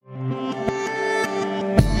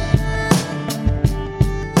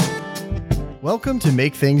Welcome to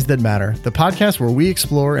Make Things That Matter, the podcast where we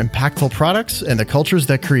explore impactful products and the cultures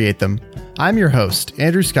that create them. I'm your host,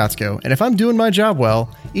 Andrew Scottsko, and if I'm doing my job well,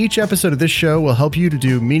 each episode of this show will help you to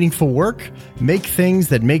do meaningful work, make things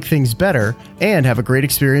that make things better, and have a great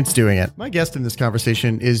experience doing it. My guest in this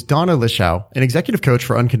conversation is Donna Lichaw, an executive coach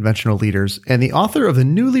for unconventional leaders and the author of the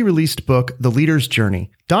newly released book, The Leader's Journey.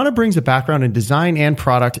 Donna brings a background in design and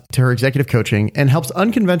product to her executive coaching and helps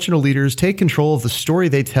unconventional leaders take control of the story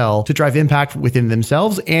they tell to drive impact within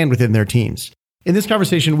themselves and within their teams. In this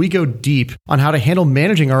conversation, we go deep on how to handle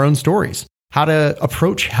managing our own stories, how to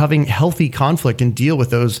approach having healthy conflict and deal with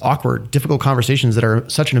those awkward, difficult conversations that are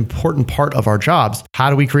such an important part of our jobs. How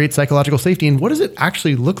do we create psychological safety? And what does it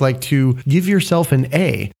actually look like to give yourself an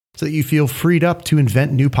A so that you feel freed up to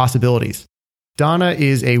invent new possibilities? Donna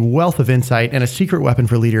is a wealth of insight and a secret weapon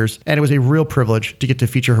for leaders, and it was a real privilege to get to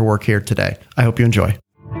feature her work here today. I hope you enjoy.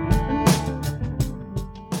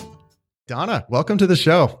 Donna, welcome to the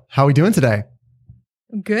show. How are we doing today?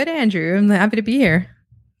 Good, Andrew. I'm happy to be here.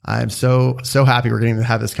 I'm so happy we're getting to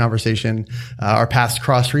have this conversation. Our paths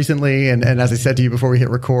crossed recently. And as I said to you before we hit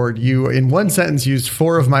record, you in one sentence used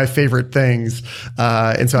 4 of my favorite things.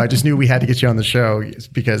 And so I just knew we had to get you on the show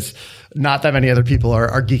because not that many other people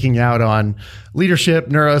are geeking out on leadership,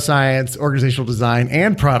 neuroscience, organizational design,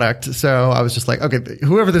 and product. So I was just like, okay,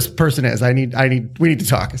 whoever this person is, we need to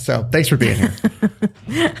talk. So thanks for being here.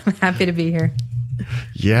 I'm happy to be here.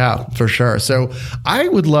 Yeah, for sure. So I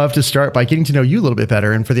would love to start by getting to know you a little bit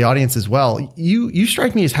better. And for the audience as well, you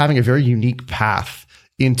strike me as having a very unique path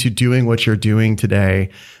into doing what you're doing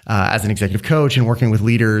today as an executive coach and working with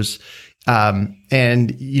leaders.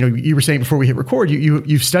 And you were saying before we hit record,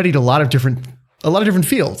 you've studied a lot of different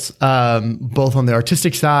fields, both on the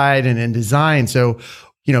artistic side and in design. So,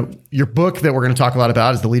 your book that we're going to talk a lot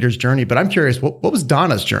about is The Leader's Journey. But I'm curious, what was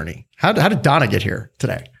Donna's journey? How did Donna get here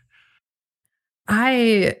today?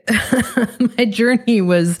 My journey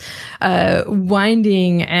was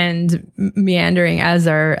winding and meandering as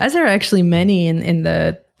are actually many in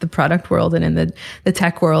the product world and in the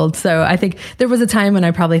tech world. So I think there was a time when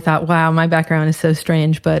I probably thought, wow, my background is so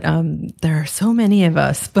strange, but there are so many of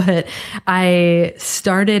us. But I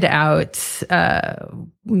started out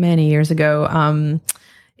many years ago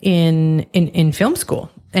in film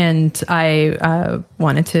school. And I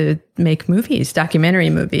wanted to make movies, documentary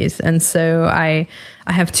movies. And so I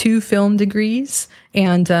have 2 film degrees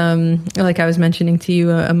and like I was mentioning to you,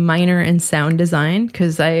 a minor in sound design,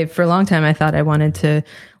 because for a long time, I thought I wanted to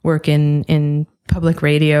work in public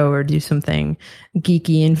radio or do something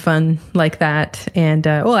geeky and fun like that. And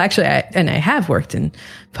actually, I have worked in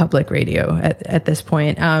public radio at this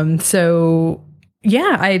point. So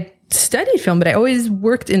yeah, I studied film, but I always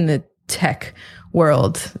worked in the tech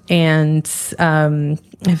world. And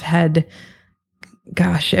I've had,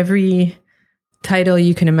 every title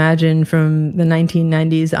you can imagine from the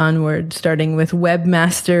 1990s onward, starting with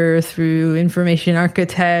webmaster through information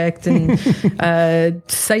architect and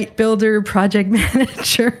site builder, project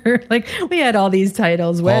manager. Like we had all these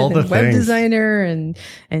titles, web designer and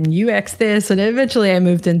UX this. And eventually I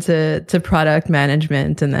moved into product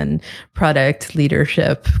management and then product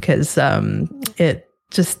leadership because it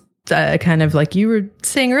just kind of like you were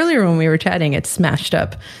saying earlier when we were chatting, it smashed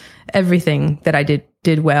up everything that I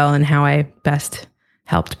did well and how I best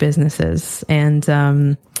helped businesses. And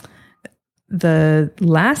the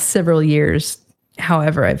last several years,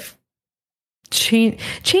 however, I've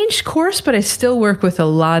changed course, but I still work with a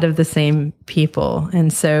lot of the same people.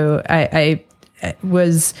 And so I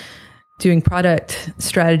was doing product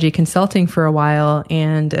strategy consulting for a while.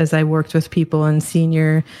 And as I worked with people in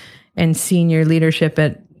senior leadership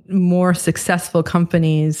at more successful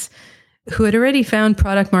companies who had already found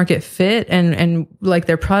product market fit and like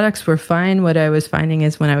their products were fine. What I was finding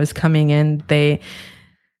is when I was coming in, the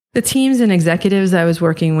teams and executives I was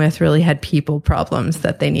working with really had people problems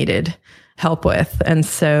that they needed help with. And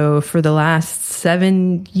so for the last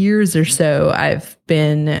 7 years or so, I've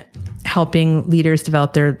been helping leaders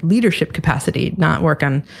develop their leadership capacity, not work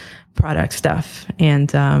on product stuff. And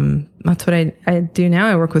that's what I do now.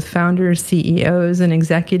 I work with founders, CEOs, and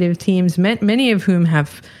executive teams, many of whom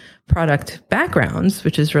have product backgrounds,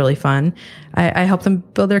 which is really fun. I help them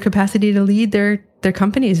build their capacity to lead their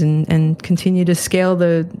companies and continue to scale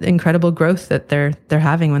the incredible growth that they're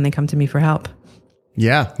having when they come to me for help.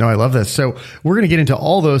 Yeah, no, I love this. So we're going to get into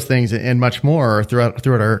all those things and much more throughout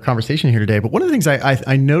our conversation here today. But one of the things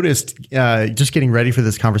I noticed just getting ready for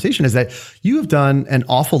this conversation is that you have done an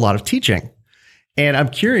awful lot of teaching. And I'm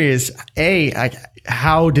curious,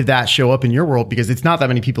 how did that show up in your world? Because it's not that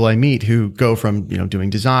many people I meet who go from, doing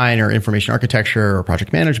design or information architecture or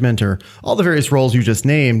project management or all the various roles you just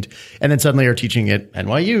named, and then suddenly are teaching at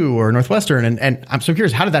NYU or Northwestern. And I'm so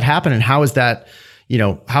curious, how did that happen? And how is that,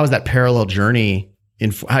 how is that parallel journey,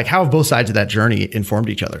 how have both sides of that journey informed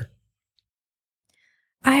each other?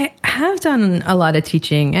 I have done a lot of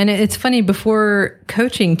teaching, and it's funny, before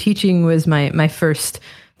coaching, teaching was my first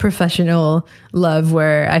professional love,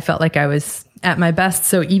 where I felt like I was at my best.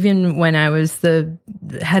 So even when I was the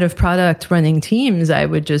head of product running teams, I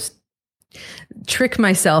would just trick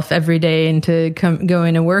myself every day into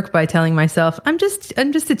going to work by telling myself, I'm just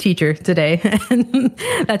a teacher today. And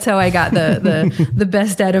that's how I got the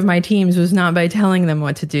best out of my teams, was not by telling them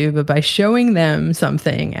what to do, but by showing them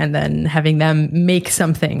something and then having them make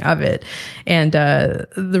something of it. And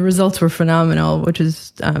the results were phenomenal, which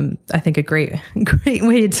is, I think, a great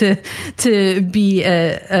way to be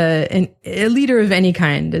a leader of any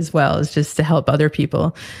kind, as well as just to help other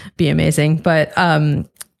people be amazing. But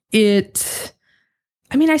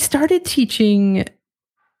I started teaching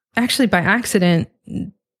actually by accident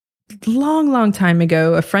long time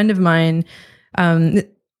ago. A friend of mine,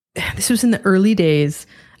 this was in the early days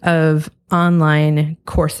of online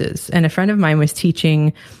courses, and a friend of mine was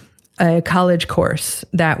teaching a college course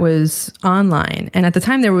that was online. And at the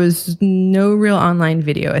time, there was no real online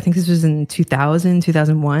video. I think this was in 2000,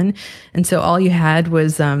 2001. And so all you had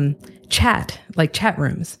was chat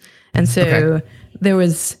rooms. And so there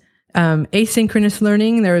was asynchronous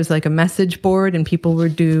learning. There was like a message board, and people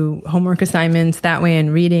would do homework assignments that way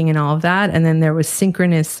and reading and all of that. And then there was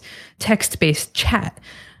synchronous text-based chat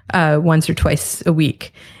once or twice a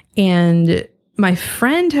week. And my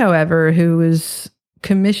friend, however, who was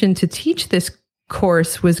commissioned to teach this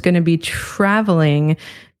course, was going to be traveling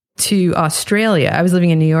to Australia. I was living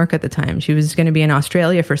in New York at the time. She was going to be in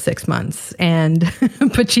Australia for 6 months,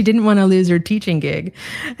 but she didn't want to lose her teaching gig.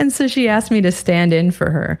 And so she asked me to stand in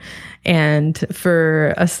for her. And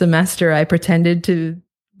for a semester, I pretended to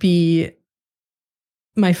be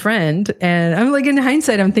my friend. And I'm like, in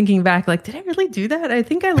hindsight, I'm thinking back, like, did I really do that? I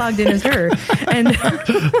think I logged in as her. And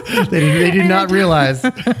they did not realize.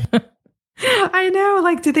 I know.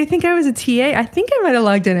 Like, did they think I was a TA? I think I might have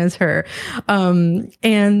logged in as her. And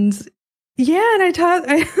I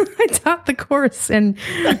taught the course, and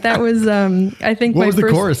that was, I think, what was the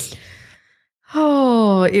course?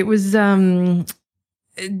 Oh, it was,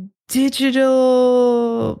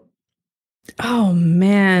 digital. Oh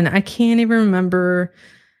man, I can't even remember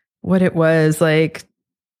what it was. Like,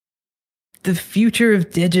 the future of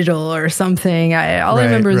digital or something. I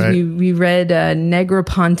remember is we read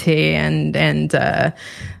Negroponte and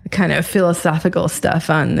kind of philosophical stuff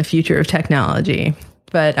on the future of technology.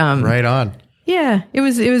 But right on. Yeah, it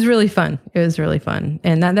was really fun. It was really fun,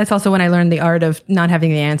 and that's also when I learned the art of not having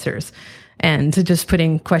the answers and to just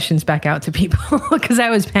putting questions back out to people, because I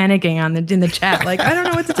was panicking in the chat, like, I don't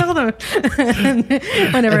know what to tell them.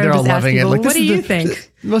 Whenever I just asked people, like, what do you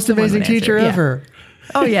think? Most amazing teacher ever.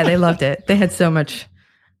 Oh yeah, they loved it. They had so much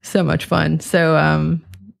fun. So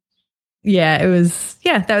it was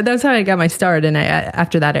that was how I got my start. And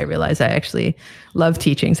after that, I realized I actually love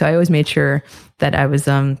teaching. So I always made sure that I was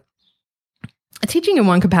teaching in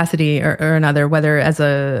one capacity or another, whether as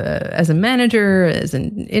a manager, as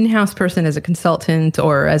an in-house person, as a consultant,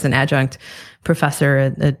 or as an adjunct professor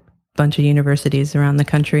at a bunch of universities around the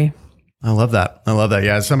country. I love that.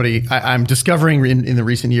 Yeah. As somebody, I'm discovering in the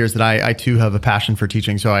recent years that I too have a passion for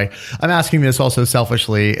teaching. So I'm asking this also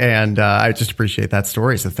selfishly, and I just appreciate that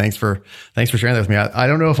story. So thanks for sharing that with me. I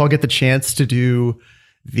don't know if I'll get the chance to do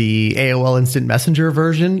the AOL Instant Messenger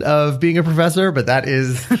version of being a professor, but that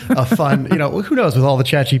is a fun, who knows, with all the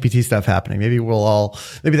ChatGPT stuff happening, maybe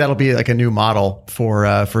that'll be like a new model for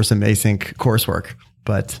some async coursework.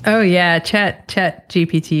 But oh yeah, Chat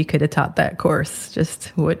GPT could have taught that course. Just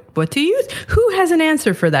what do you? Who has an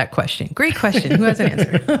answer for that question? Great question. Who has an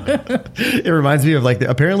answer? It reminds me of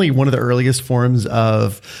apparently one of the earliest forms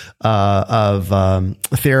of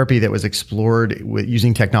therapy that was explored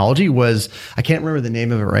using technology was, I can't remember the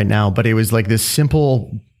name of it right now, but it was like this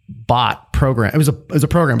simple bot program. It was a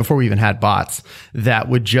program before we even had bots that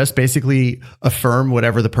would just basically affirm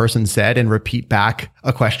whatever the person said and repeat back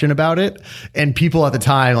a question about it. And people at the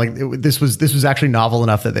time, this was actually novel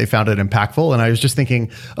enough that they found it impactful. And I was just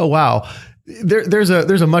thinking, oh wow, there's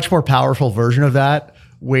a much more powerful version of that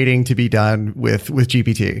waiting to be done with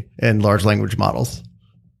GPT and large language models.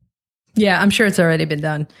 Yeah, I'm sure it's already been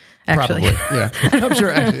done. actually. Probably, yeah. I'm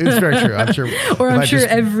sure it's very true. I'm sure. Or I'm sure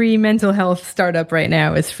every mental health startup right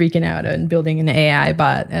now is freaking out and building an AI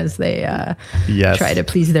bot as they try to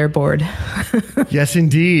please their board. Yes,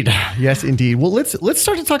 indeed. Yes, indeed. Well, let's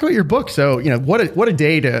start to talk about your book. So, what a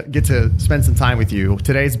day to get to spend some time with you.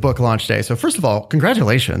 Today's book launch day. So, first of all,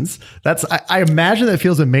 congratulations. I imagine that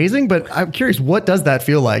feels amazing, but I'm curious, what does that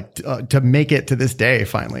feel like to make it to this day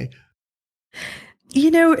finally?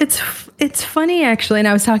 It's funny actually, and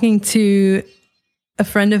I was talking to a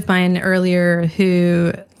friend of mine earlier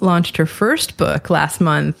who launched her first book last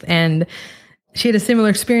month, and she had a similar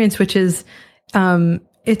experience, which is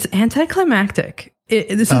it's anticlimactic.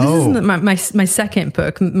 This isn't my second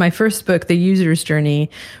book. My first book, The User's Journey,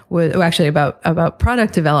 was actually about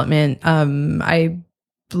product development. I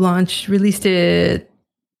released it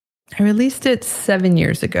 7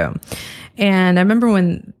 years ago, and I remember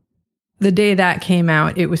when the day that came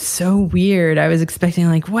out, it was so weird. I was expecting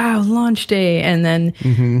wow, launch day. And then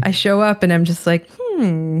I show up and I'm just like,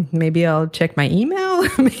 maybe I'll check my email.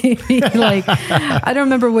 Maybe I don't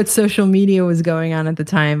remember what social media was going on at the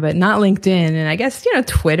time, but not LinkedIn. And I guess,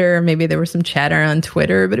 Twitter, maybe there was some chatter on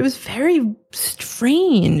Twitter, but it was very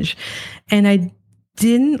strange. And I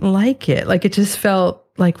didn't like it. It just felt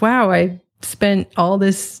like, wow, I spent all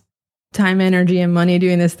this time, energy, and money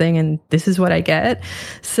doing this thing, and this is what I get.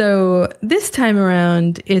 So this time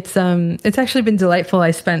around, it's actually been delightful.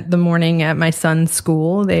 I spent the morning at my son's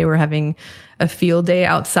school. They were having a field day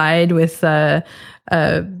outside with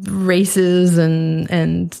races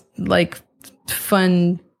and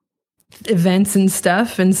fun events and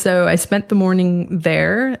stuff. And so I spent the morning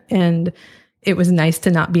there, and it was nice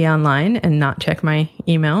to not be online and not check my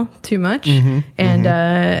email too much. And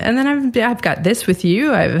then I've got this with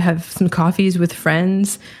you. I have some coffees with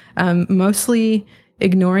friends, mostly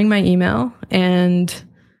ignoring my email and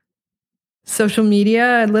social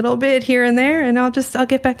media a little bit here and there. And I'll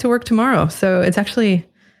get back to work tomorrow. So it's actually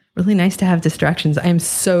really nice to have distractions. I'm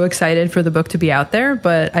so excited for the book to be out there,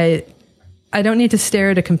 but I don't need to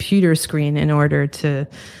stare at a computer screen in order to,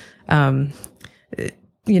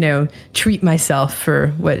 treat myself for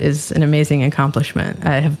what is an amazing accomplishment.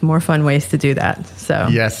 I have more fun ways to do that. So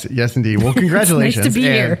yes, indeed. Well, congratulations. It's nice to be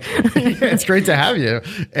here. It's great to have you.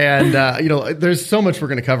 And, there's so much we're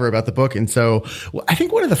going to cover about the book. And so I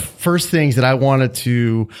think one of the first things that I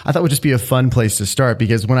thought would just be a fun place to start,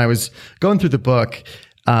 because when I was going through the book,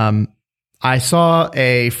 I saw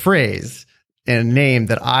a phrase and a name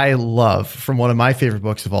that I love from one of my favorite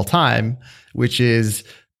books of all time, which is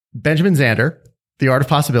Benjamin Zander, The Art of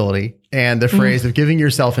Possibility, and the phrase of giving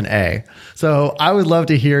yourself an A. So I would love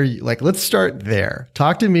to hear, let's start there.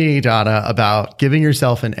 Talk to me, Donna, about giving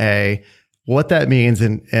yourself an A, what that means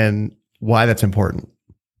and why that's important.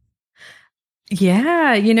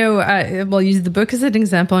 Yeah. We'll use the book as an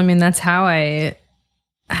example. I mean, that's how I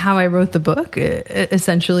wrote the book,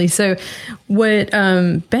 essentially. So what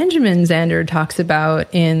Benjamin Zander talks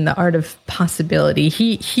about in The Art of Possibility,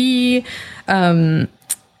 he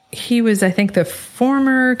was, I think, the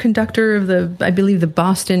former conductor of the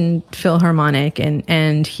Boston Philharmonic,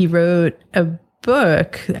 and he wrote a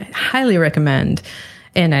book I highly recommend,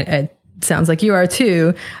 and it sounds like you are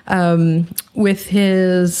too, with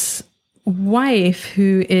his wife,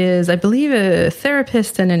 who is, I believe, a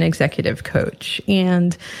therapist and an executive coach.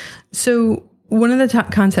 And so one of the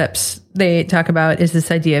top concepts they talk about is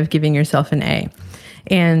this idea of giving yourself an A.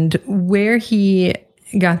 And where he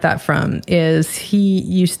got that from is he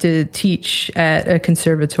used to teach at a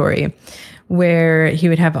conservatory where he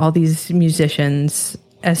would have all these musicians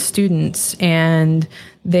as students, and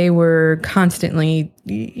they were constantly,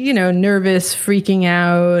 nervous, freaking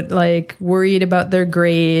out, worried about their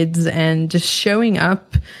grades, and just showing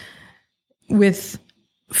up with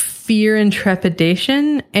fear and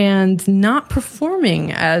trepidation and not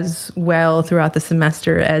performing as well throughout the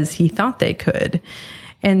semester as he thought they could.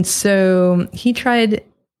 And so he tried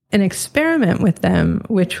an experiment with them,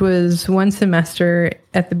 which was one semester,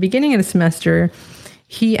 at the beginning of the semester,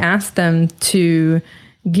 he asked them to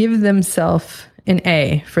give themselves an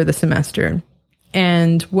A for the semester.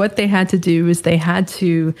 And what they had to do is they had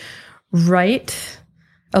to write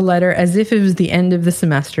a letter as if it was the end of the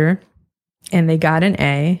semester, and they got an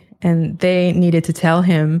A, and they needed to tell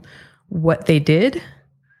him what they did,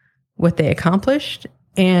 what they accomplished,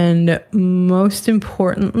 and most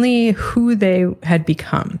importantly, who they had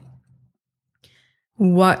become.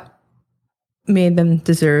 What made them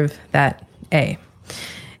deserve that A.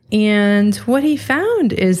 And what he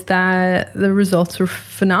found is that the results were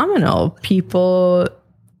phenomenal. People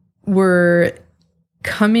were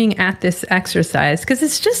coming at this exercise, because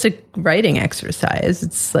it's just a writing exercise,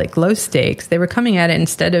 it's like low stakes. They were coming at it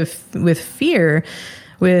instead of with fear,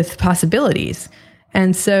 with possibilities.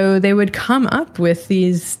 And so they would come up with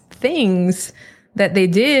these things that they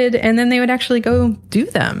did, and then they would actually go do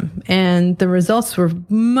them. And the results were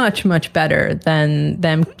much, much better than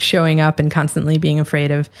them showing up and constantly being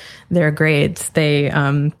afraid of their grades. They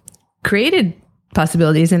created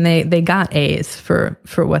possibilities, and they got A's for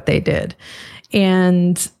what they did.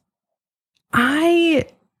 And I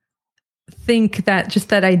think that just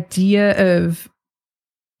that idea of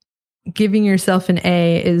giving yourself an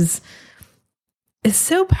A is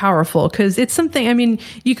so powerful, because it's something, I mean,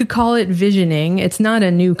 you could call it visioning. It's not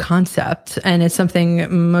a new concept, and it's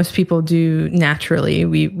something most people do naturally.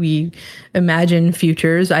 We imagine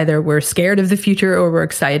futures. Either we're scared of the future or we're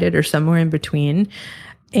excited, or somewhere in between.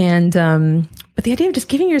 And but the idea of just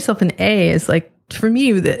giving yourself an A is, like, for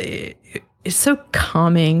me, it's so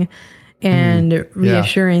calming and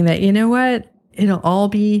reassuring that, you know what, it'll all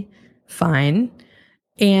be fine.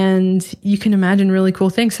 And you can imagine really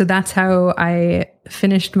cool things. So that's how I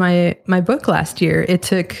finished my book last year. It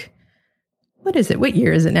took, what is it? What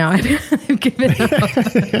year is it now? I've given up.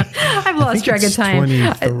 I've lost track of time.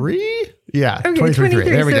 23? Yeah. Okay, 2023.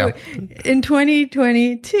 There we go. In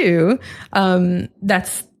 2022,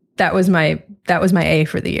 that was my A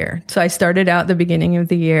for the year. So I started out the beginning of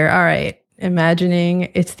the year. All right,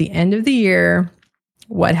 imagining it's the end of the year.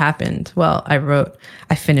 What happened? Well,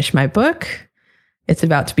 I finished my book. It's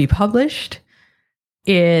about to be published.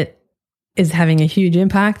 It is having a huge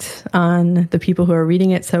impact on the people who are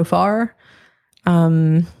reading it so far.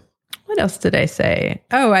 What else did I say?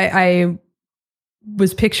 Oh, I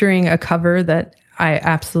was picturing a cover that I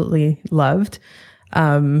absolutely loved.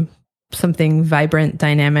 Something vibrant,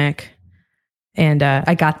 dynamic. And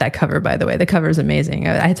I got that cover, by the way. The cover is amazing.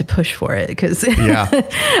 I had to push for it because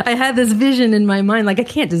I had this vision in my mind. Like, I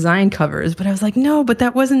can't design covers, but I was like, no, but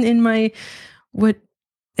that wasn't in what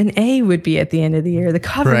an A would be at the end of the year. The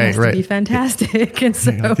cover has to be fantastic. And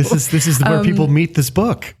so this is where people meet this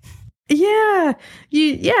book. Yeah.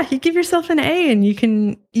 You give yourself an A, and you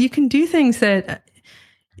can do things that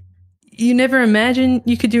you never imagined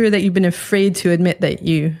you could do, or that you've been afraid to admit that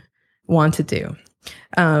you want to do.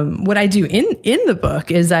 What I do in the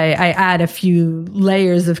book is I add a few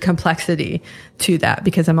layers of complexity to that,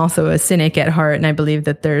 because I'm also a cynic at heart, and I believe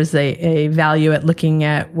that there's a value at looking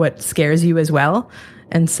at what scares you as well.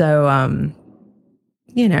 And so,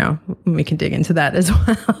 we can dig into that as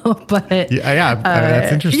well. But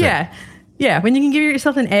that's interesting. Yeah. When you can give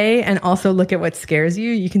yourself an A and also look at what scares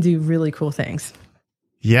you, you can do really cool things.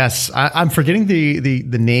 Yes, I'm forgetting the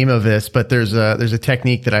name of this, but there's a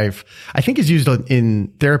technique that I think is used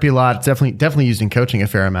in therapy a lot. It's definitely used in coaching a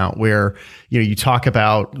fair amount, where you talk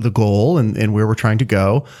about the goal and where we're trying to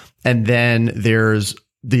go, and then there's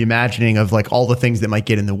the imagining of, like, all the things that might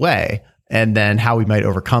get in the way, and then how we might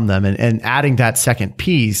overcome them, and adding that second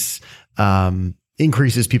piece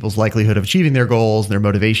increases people's likelihood of achieving their goals and their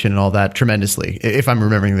motivation and all that tremendously, if I'm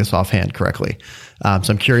remembering this offhand correctly. So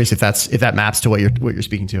I'm curious if that maps to what you're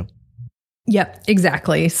speaking to. Yep,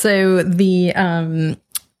 exactly. So and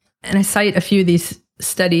I cite a few of these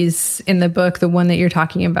studies in the book. The one that you're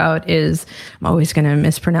talking about is, I'm always going to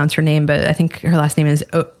mispronounce her name, but I think her last name is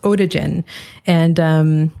Odejen.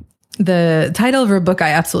 And the title of her book I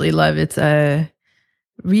absolutely love. It's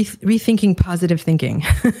Rethinking Positive Thinking.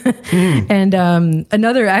 And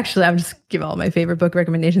another, actually, I'll just give all my favorite book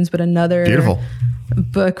recommendations, but another beautiful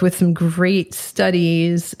book with some great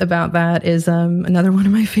studies about that is another one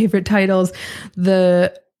of my favorite titles,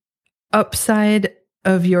 The Upside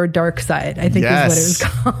of Your Dark Side, I think is what it was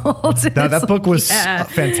called. No, that book was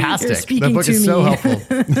fantastic. That book is so helpful.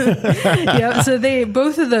 Yeah, so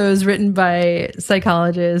both of those written by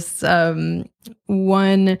psychologists,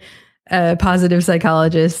 one a positive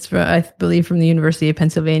psychologist, I believe, from the University of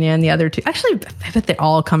Pennsylvania, and the other two, actually, I bet they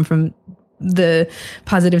all come from the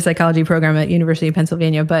positive psychology program at University of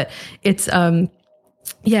Pennsylvania. But it's, when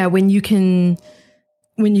you can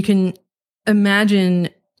imagine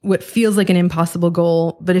what feels like an impossible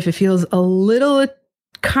goal, but if it feels a little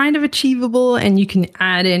kind of achievable, and you can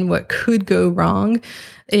add in what could go wrong,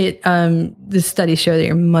 the studies show that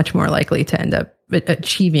you're much more likely to end up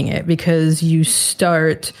achieving it, because you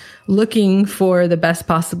start looking for the best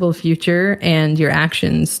possible future, and your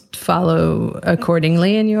actions follow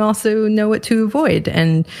accordingly, and you also know what to avoid,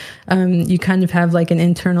 and you kind of have like an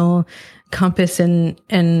internal compass and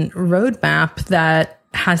roadmap that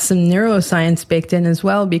has some neuroscience baked in as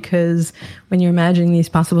well, because when you're imagining these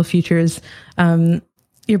possible futures,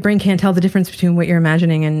 your brain can't tell the difference between what you're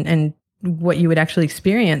imagining and what you would actually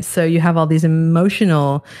experience. So you have all these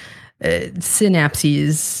emotional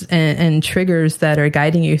synapses and triggers that are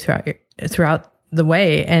guiding you throughout the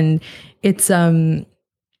way. And it's, I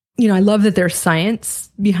love that there's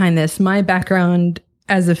science behind this. My background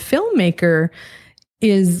as a filmmaker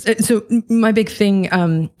is, so my big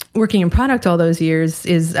thing, working in product all those years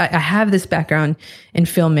is I have this background in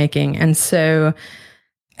filmmaking. And so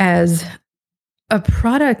as a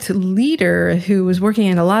product leader who was working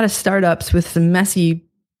in a lot of startups with some messy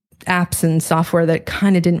apps and software that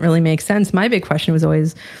kind of didn't really make sense, my big question was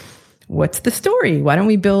always, what's the story? Why don't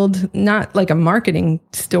we build not like a marketing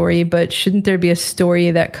story, but shouldn't there be a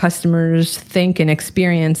story that customers think and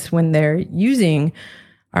experience when they're using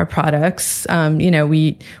our products?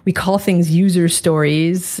 We call things user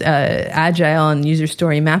stories, agile and user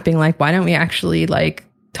story mapping. Like, why don't we actually like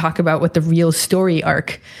talk about what the real story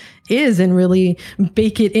arc is and really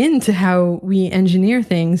bake it into how we engineer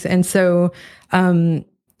things? And so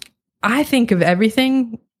I think of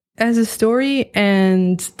everything as a story.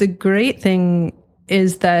 And the great thing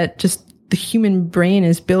is that just the human brain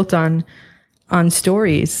is built on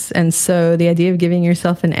stories. And so the idea of giving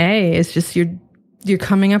yourself an A is just you're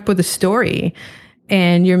coming up with a story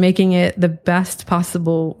and you're making it the best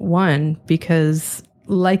possible one, because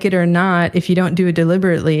like it or not, if you don't do it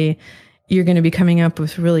deliberately, you're going to be coming up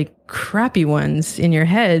with really crappy ones in your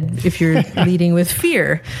head if you're leading with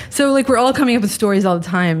fear. So like we're all coming up with stories all the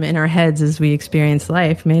time in our heads as we experience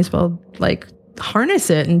life. May as well like harness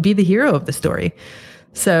it and be the hero of the story.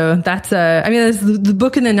 So that's that's the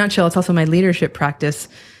book in a nutshell. It's also my leadership practice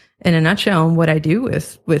in a nutshell. And what I do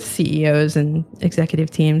with CEOs and executive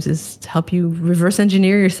teams is to help you reverse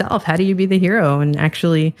engineer yourself. How do you be the hero and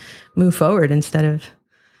actually move forward instead of,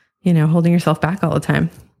 holding yourself back all the time?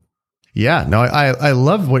 Yeah, no, I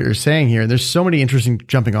love what you're saying here. There's so many interesting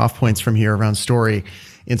jumping off points from here around story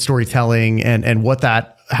and storytelling and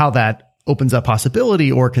how that opens up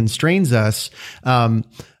possibility or constrains us.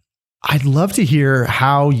 I'd love to hear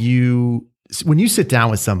how when you sit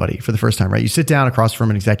down with somebody for the first time, right? You sit down across from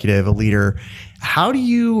an executive, a leader. How do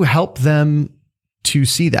you help them to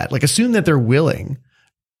see that? Like, assume that they're willing,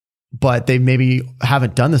 but they maybe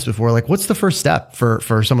haven't done this before. Like, what's the first step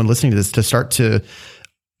for someone listening to this to start to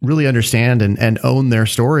really understand and own their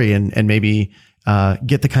story and maybe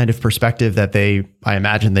get the kind of perspective that I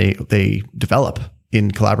imagine they develop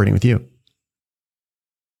in collaborating with you?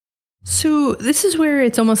 So this is where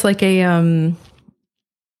it's almost like a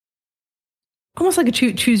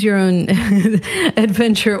choose your own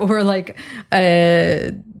adventure, or like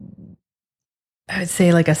I would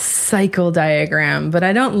say like a cycle diagram, but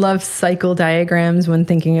I don't love cycle diagrams when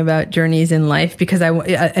thinking about journeys in life, because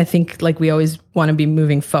I think like we always want to be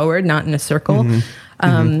moving forward, not in a circle.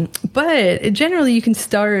 But generally you can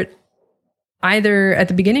start either at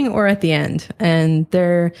the beginning or at the end, and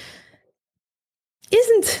there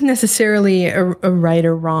isn't necessarily a right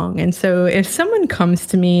or wrong. And so if someone comes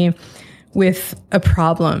to me with a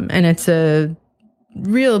problem and it's a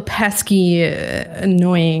real pesky,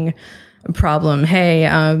 annoying problem. Hey,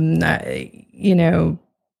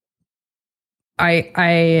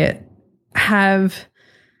 I have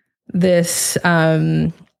this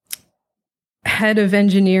head of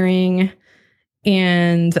engineering,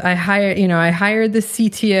 and I hired the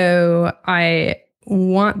CTO. I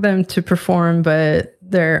want them to perform, but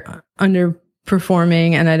they're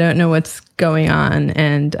underperforming, and I don't know what's going on,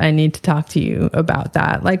 and I need to talk to you about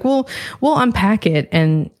that. Like we'll unpack it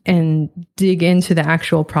and dig into the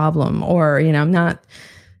actual problem. Or, I'm not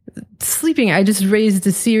sleeping. I just raised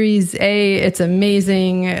a Series A. It's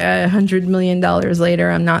amazing. $100 million later,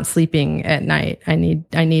 I'm not sleeping at night. I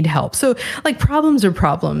need help. So like problems are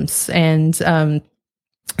problems. And,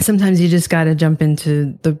 sometimes you just got to jump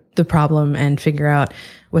into the problem and figure out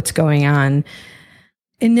what's going on.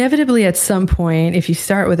 Inevitably, at some point, if you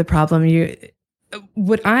start with a problem,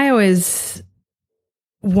 what I always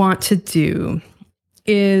want to do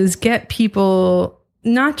is get people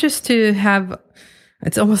not just to have,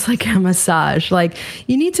 it's almost like a massage. Like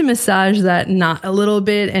you need to massage that knot a little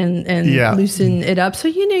bit and loosen it up. So,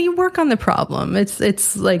 you work on the problem.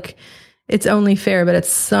 It's like, it's only fair, but at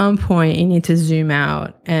some point you need to zoom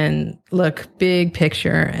out and look big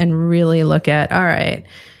picture and really look at, all right,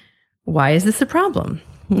 why is this a problem?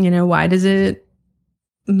 Why does it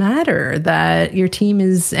matter that your team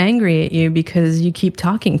is angry at you because you keep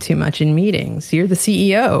talking too much in meetings? You're the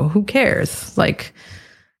CEO. Who cares? Like,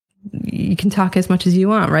 you can talk as much as you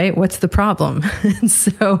want, right? What's the problem? And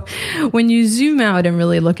so when you zoom out and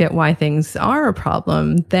really look at why things are a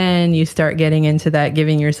problem, then you start getting into that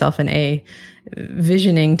giving yourself an A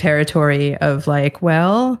visioning territory of like,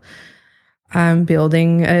 well, I'm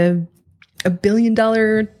building a $1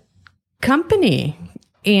 billion company.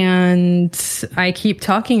 And I keep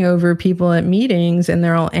talking over people at meetings and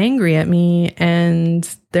they're all angry at me and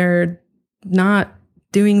they're not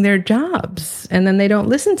doing their jobs. And then they don't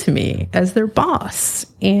listen to me as their boss.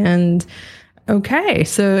 And okay,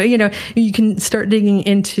 so, you can start digging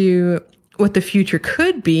into what the future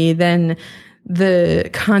could be. Then the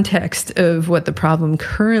context of what the problem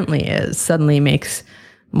currently is suddenly makes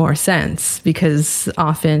more sense, because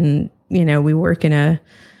often, we work in a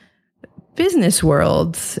business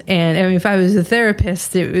world. And I mean, if I was a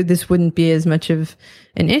therapist, this wouldn't be as much of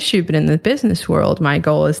an issue. But in the business world, my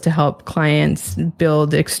goal is to help clients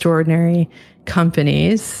build extraordinary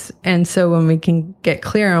companies. And so when we can get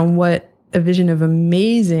clear on what a vision of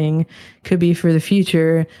amazing could be for the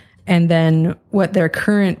future, and then what their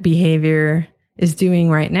current behavior is doing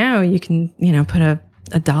right now, you can, put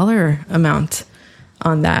a dollar amount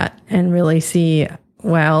on that and really see,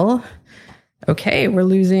 well, okay, we're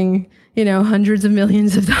losing, hundreds of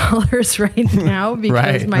millions of dollars right now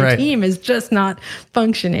because my team is just not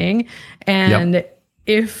functioning. And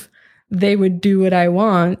if they would do what I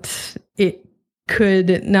want, it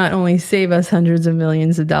could not only save us hundreds of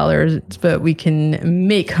millions of dollars, but we can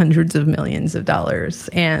make hundreds of millions of dollars.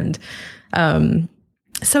 And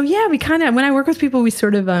so, yeah, we kind of, when I work with people, we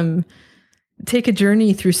sort of take a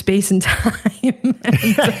journey through space and time. And,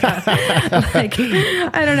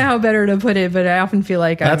 I don't know how better to put it, but I often feel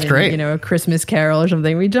like That's I'm great. in, a Christmas Carol or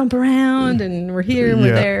something. We jump around and we're here and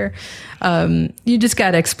we're there. You just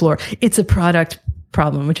got to explore. It's a product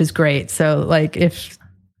problem, which is great. So if,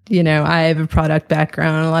 I have a product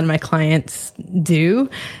background, a lot of my clients do.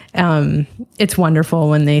 It's wonderful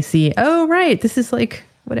when they see, oh, right, this is like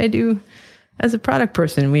what I do as a product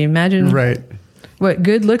person. We imagine what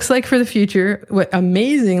good looks like for the future, what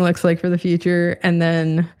amazing looks like for the future, and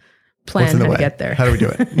then plan how to get there. How do we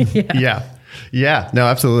do it? Yeah. No,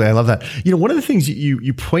 absolutely. I love that. One of the things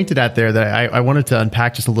you pointed at there that I wanted to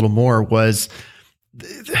unpack just a little more was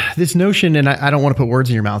this notion, and I don't want to put words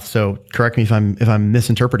in your mouth, so correct me if I'm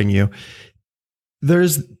misinterpreting you.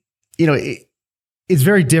 There's, it's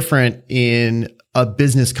very different in a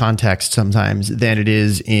business context sometimes than it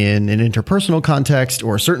is in an interpersonal context,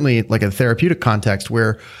 or certainly like a therapeutic context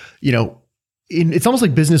where, it's almost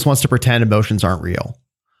like business wants to pretend emotions aren't real.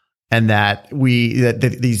 And that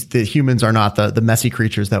the humans are not the messy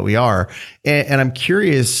creatures that we are. And I'm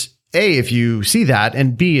curious, A, if you see that,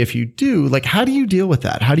 and B, if you do, how do you deal with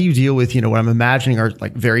that? How do you deal with, what I'm imagining are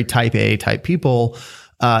very type A type people,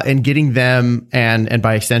 and getting them and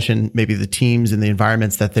by extension, maybe the teams and the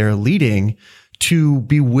environments that they're leading to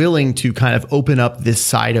be willing to kind of open up this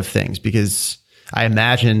side of things? Because I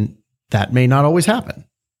imagine that may not always happen.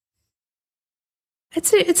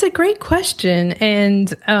 It's a great question.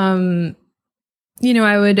 And, I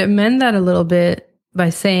would amend that a little bit by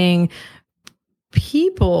saying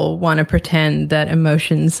people want to pretend that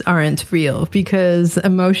emotions aren't real, because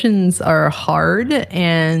emotions are hard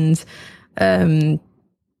and,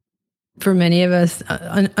 for many of us,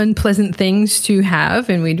 unpleasant things to have,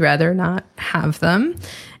 and we'd rather not have them.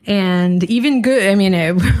 And even good,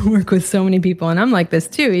 I work with so many people, and I'm like this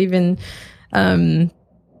too, even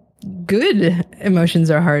good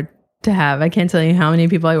emotions are hard to have. I can't tell you how many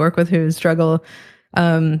people I work with who struggle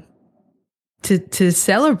to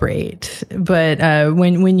celebrate. But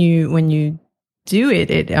when you do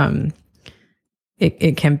it,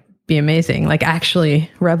 it can be amazing.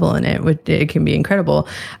 Actually revel in it. It can be incredible.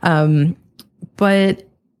 But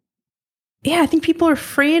yeah, I think people are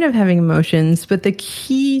afraid of having emotions, but the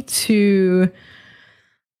key to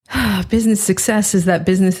business success is that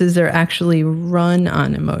businesses are actually run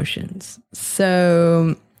on emotions.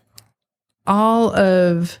 So all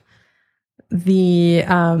of the,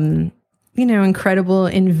 incredible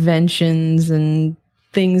inventions and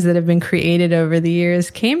things that have been created over the years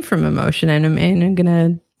came from emotion. And I'm going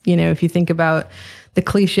to, if you think about the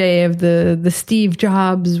cliche of the Steve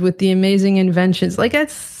Jobs with the amazing inventions,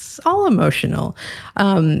 that's all emotional.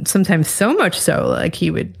 Sometimes so much so,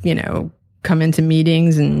 he would, come into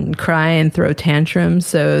meetings and cry and throw tantrums.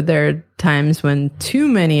 So there are times when too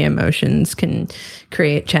many emotions can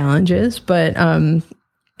create challenges, but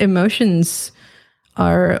emotions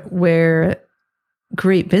are where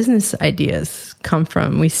great business ideas come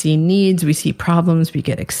from. We see needs, we see problems, we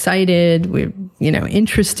get excited, we're,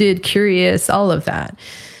 interested, curious, all of that.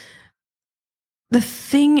 The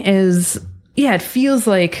thing is, it feels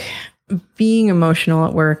like being emotional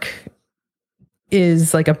at work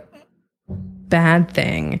is like a bad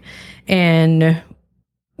thing. And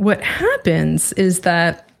what happens is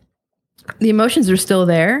that the emotions are still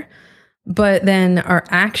there, but then our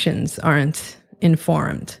actions aren't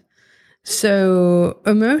informed. So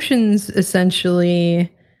emotions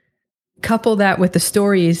essentially couple that with the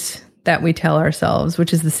stories that we tell ourselves,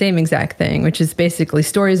 which is the same exact thing, which is basically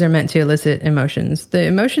stories are meant to elicit emotions.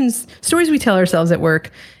 Stories we tell ourselves at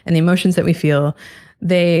work and the emotions that we feel,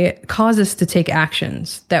 they cause us to take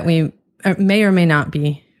actions that we may or may not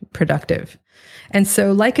be productive. And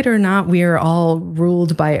so, like it or not, we are all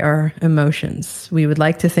ruled by our emotions. We would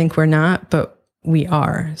like to think we're not, but we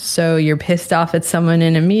are. So you're pissed off at someone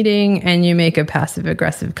in a meeting and you make a passive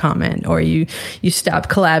aggressive comment, or you stop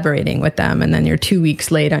collaborating with them and then you're 2 weeks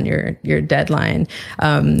late on your deadline.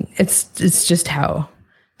 It's just how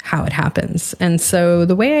it happens. And so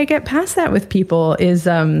the way I get past that with people is,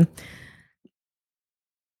 I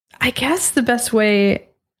guess the best way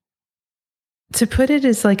to put it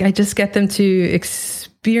is like, I just get them to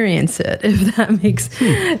experience it, if that makes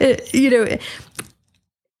it,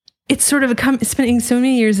 it's sort of spending so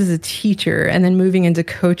many years as a teacher and then moving into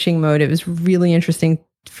coaching mode. It was really interesting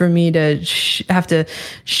for me to have to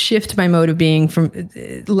shift my mode of being from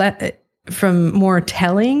more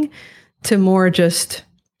telling to more just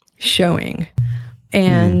showing.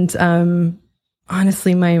 And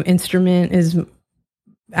honestly, my instrument is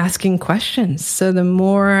asking questions. So the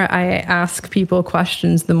more I ask people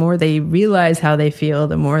questions, the more they realize how they feel,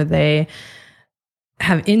 the more they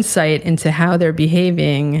have insight into how they're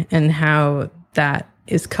behaving and how that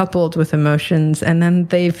is coupled with emotions. And then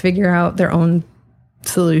they figure out their own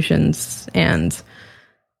solutions and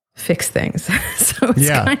fix things. So it's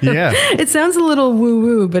it sounds a little woo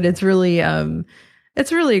woo, but it's really a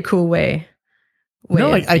cool way.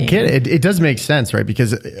 No, I get it. It does make sense, right?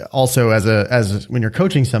 Because also as when you're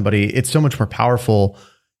coaching somebody, it's so much more powerful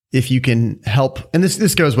if you can help. And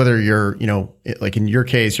this goes whether you're, like in your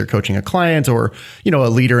case, you're coaching a client or, a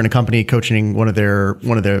leader in a company coaching one of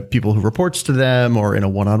the people who reports to them, or in a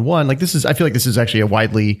one-on-one. Like I feel like this is actually a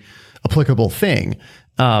widely applicable thing.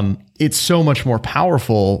 It's so much more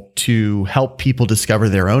powerful to help people discover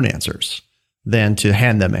their own answers than to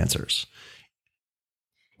hand them answers.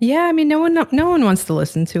 Yeah, I mean, no one wants to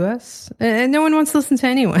listen to us, and no one wants to listen to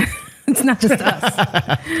anyone. It's not just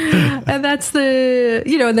us. And that's the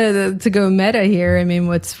to go meta here. I mean,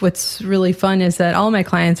 what's really fun is that all my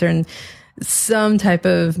clients are in some type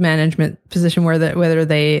of management position, whether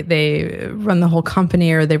they run the whole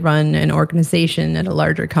company or they run an organization at a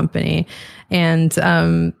larger company, and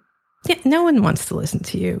no one wants to listen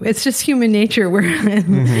to you. It's just human nature. We're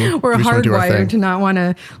hardwired to not want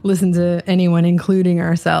to listen to anyone, including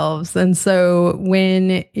ourselves. And so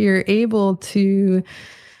when you're able to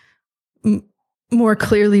more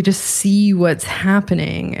clearly just see what's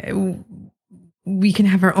happening, we can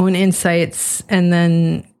have our own insights, and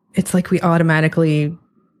then it's like we automatically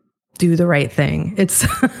do the right thing. It's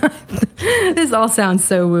this all sounds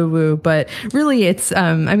so woo-woo, but really it's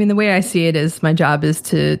the way I see it is my job is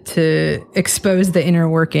to expose the inner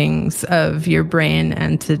workings of your brain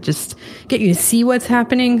and to just get you to see what's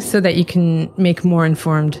happening so that you can make more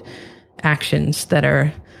informed actions that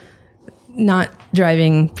are not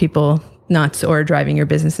driving people nuts or driving your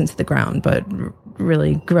business into the ground, but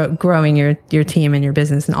really growing your team and your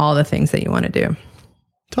business and all the things that you want to do.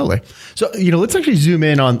 Totally. So, let's actually zoom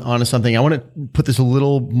in on something. I want to put this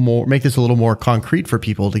make this a little more concrete for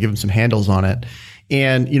people to give them some handles on it.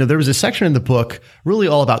 And, there was a section in the book really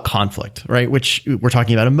all about conflict, right? Which we're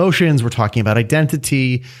talking about emotions, we're talking about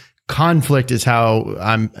identity. Conflict is how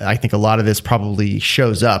I think a lot of this probably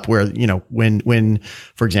shows up where, when,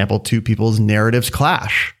 for example, two people's narratives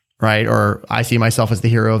clash, right? Or I see myself as the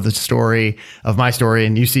hero of my story,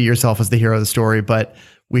 and you see yourself as the hero of the story, but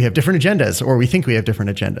we have different agendas, or we think we have different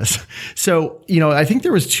agendas. So, I think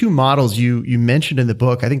there was two models you mentioned in the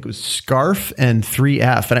book. I think it was SCARF and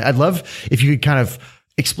 3F. And I'd love if you could kind of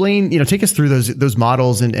explain, take us through those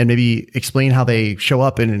models and maybe explain how they show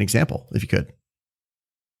up in an example, if you could.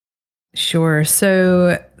 Sure.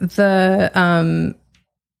 So the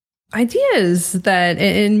idea is that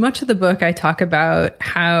in much of the book, I talk about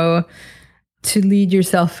how to lead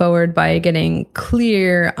yourself forward by getting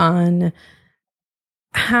clear on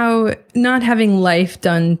how not having life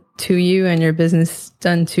done to you and your business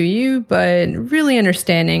done to you, but really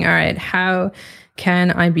understanding, all right, how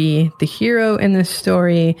can I be the hero in this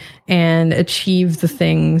story and achieve the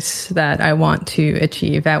things that I want to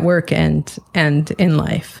achieve at work and in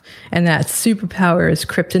life? And that superpowers,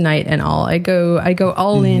 kryptonite, and all. I go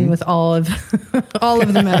all in with all of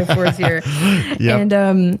the metaphors here. Yep.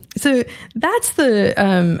 And so that's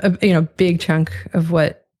the big chunk of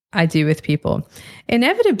what I do with people.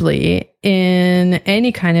 Inevitably, in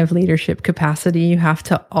any kind of leadership capacity, you have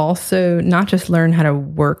to also not just learn how to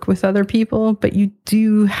work with other people, but you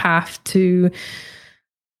do have to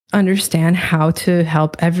understand how to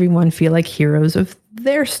help everyone feel like heroes of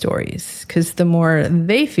their stories. Because the more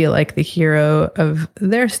they feel like the hero of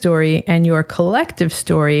their story and your collective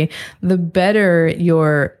story, the better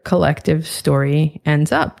your collective story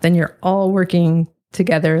ends up. Then you're all working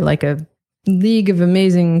together like a league of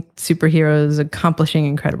amazing superheroes accomplishing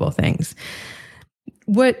incredible things.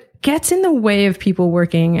 What gets in the way of people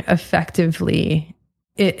working effectively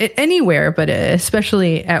anywhere, but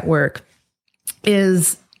especially at work,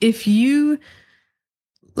 is if you,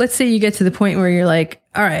 let's say you get to the point where you're like,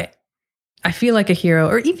 all right, I feel like a hero,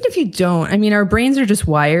 or even if you don't, I mean, our brains are just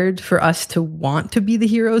wired for us to want to be the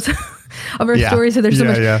heroes of our stories. So there's so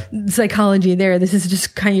much psychology there. This is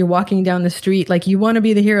just kind of, you're walking down the street, like you want to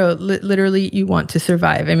be the hero. Literally, you want to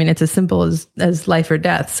survive. I mean, it's as simple as life or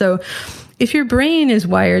death. So if your brain is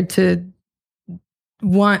wired to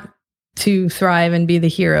want to thrive and be the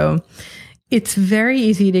hero, it's very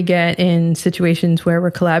easy to get in situations where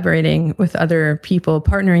we're collaborating with other people,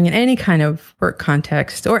 partnering in any kind of work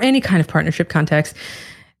context or any kind of partnership context,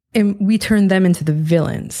 and we turn them into the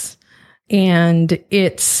villains. And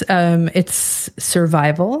it's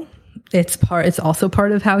survival. It's also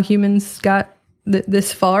part of how humans got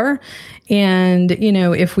this far. And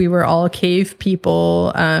if we were all cave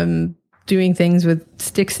people, doing things with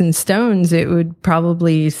sticks and stones, it would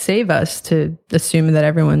probably save us to assume that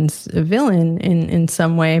everyone's a villain in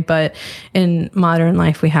some way. But in modern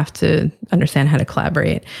life, we have to understand how to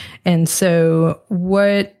collaborate. And so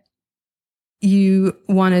what you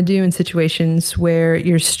want to do in situations where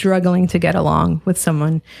you're struggling to get along with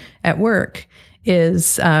someone at work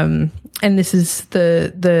is, and this is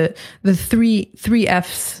the three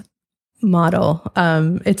F's model.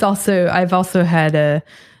 I've also had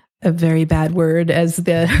a very bad word as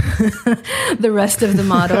the the rest of the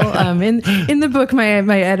model. In the book,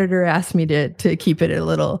 my editor asked me to keep it a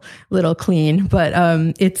little clean, but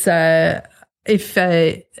it's if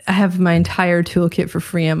I have my entire toolkit for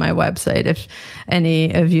free on my website. If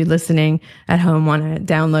any of you listening at home want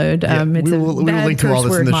to download, we will link to all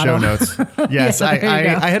this in the model. show notes. Yes, I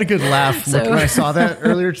had a good laugh when I saw that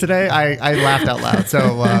earlier today. I laughed out loud.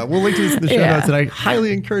 So we'll link to this in the show notes, and I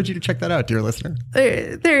highly encourage you to check that out, dear listener.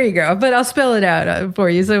 There you go. But I'll spell it out for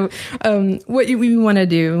you. So what we want to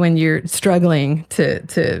do when you're struggling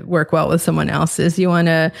to work well with someone else is you want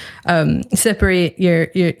to separate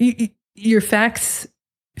your facts,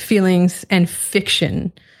 feelings, and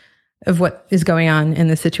fiction of what is going on in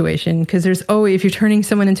the situation. Because if you're turning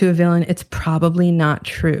someone into a villain, it's probably not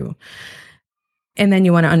true. And then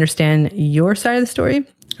you want to understand your side of the story,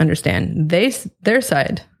 understand their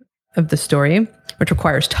side of the story, which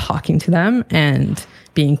requires talking to them and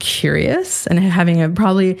being curious and having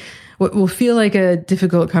probably what will feel like a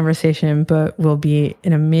difficult conversation, but will be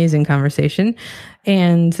an amazing conversation.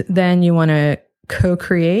 And then you want to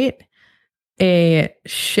co-create a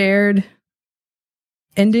shared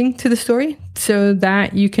ending to the story so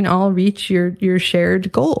that you can all reach your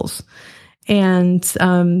shared goals and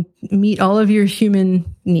meet all of your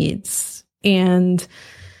human needs. And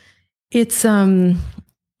it's amazing.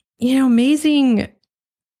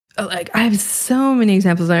 Like, I have so many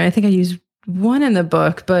examples. I think I used one in the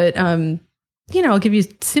book, but I'll give you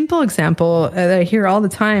a simple example that I hear all the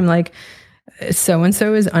time. Like, so and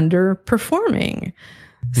so is underperforming.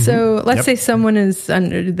 So let's say someone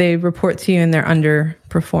they report to you and they're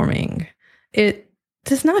underperforming. It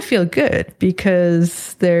does not feel good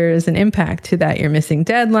because there's an impact to that. You're missing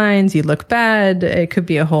deadlines, you look bad. It could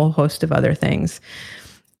be a whole host of other things.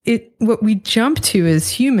 What we jump to as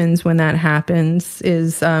humans when that happens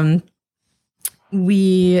is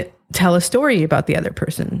we tell a story about the other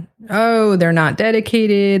person. Oh, they're not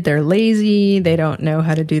dedicated. They're lazy. They don't know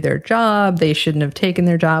how to do their job. They shouldn't have taken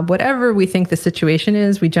their job. Whatever we think the situation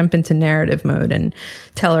is, we jump into narrative mode and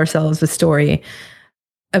tell ourselves a story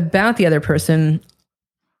about the other person.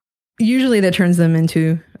 Usually that turns them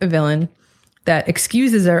into a villain that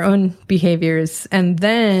excuses our own behaviors. And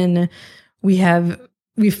then we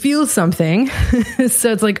feel something.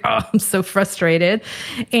 So it's like, oh, I'm so frustrated.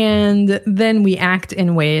 And then we act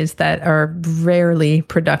in ways that are rarely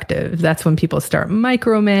productive. That's when people start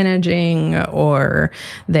micromanaging, or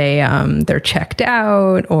they're checked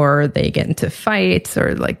out, or they get into fights,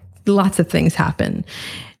 or like lots of things happen.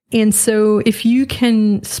 And so if you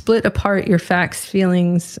can split apart your facts,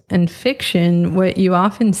 feelings, and fiction, what you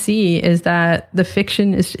often see is that the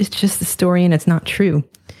fiction is just the story and it's not true.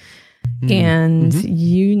 And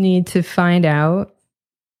you need to find out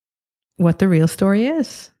what the real story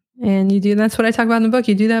is. And that's what I talk about in the book.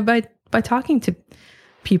 You do that by talking to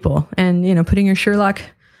people and, putting your Sherlock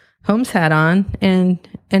Holmes hat on and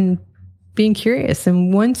being curious.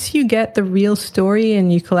 And once you get the real story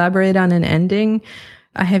and you collaborate on an ending,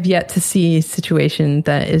 I have yet to see a situation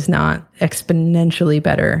that is not exponentially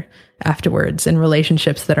better afterwards, and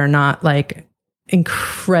relationships that are not like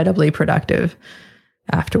incredibly productive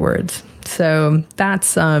afterwards. So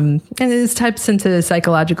that's, and this types into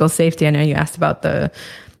psychological safety. I know you asked about the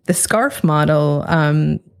SCARF model.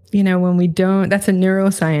 When we don't, that's a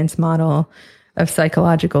neuroscience model of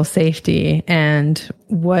psychological safety. And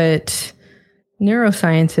what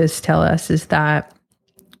neuroscientists tell us is that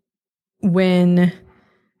when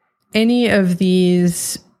any of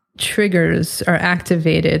these triggers are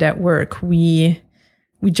activated at work, we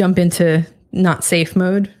jump into not safe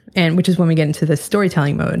mode, and which is when we get into the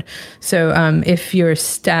storytelling mode. So if your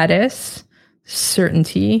status,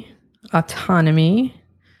 certainty, autonomy,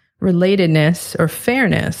 relatedness, or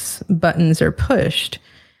fairness buttons are pushed,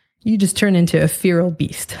 you just turn into a feral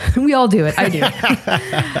beast. We all do it. I do.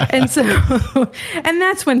 and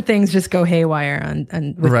that's when things just go haywire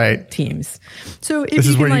on with teams. So if this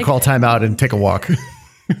is where you call time out and take a walk.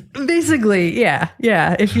 Basically, yeah.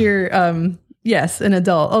 If you're, yes, an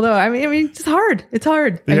adult. Although, I mean, it's hard. It's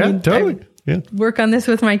hard. Totally. Work on this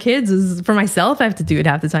with my kids. Is for myself, I have to do it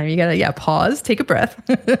half the time. You gotta, pause, take a breath.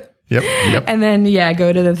 Yep. And then,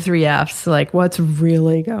 go to the 3 F's, like what's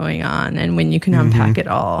really going on. And when you can unpack it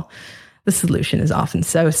all, the solution is often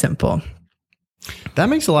so simple. That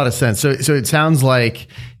makes a lot of sense. So it sounds like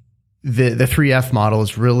the 3F model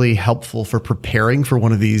is really helpful for preparing for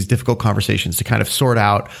one of these difficult conversations, to kind of sort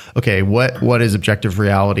out, okay, what is objective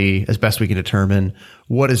reality as best we can determine,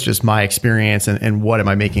 what is just my experience, and what am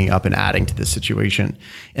I making up and adding to this situation.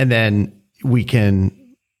 And then we can,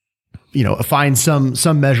 find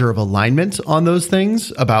some measure of alignment on those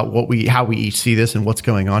things about how we each see this and what's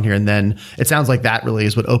going on here. And then it sounds like that really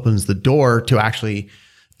is what opens the door to actually,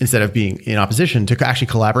 instead of being in opposition, to actually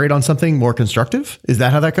collaborate on something more constructive. Is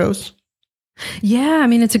that how that goes? Yeah. I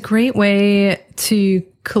mean, it's a great way to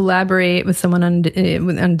collaborate with someone on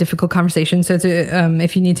difficult conversations. So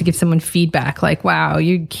if you need to give someone feedback, like, wow,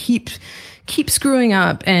 you keep screwing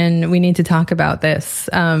up and we need to talk about this.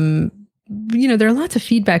 There are lots of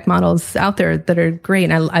feedback models out there that are great,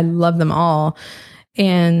 and I love them all.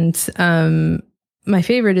 And my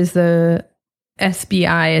favorite is the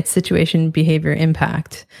SBI, it's situation, behavior,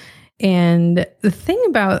 impact. And the thing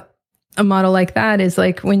about a model like that is,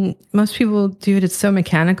 like, when most people do it, it's so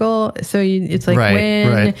mechanical. So it's like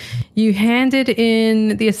when you handed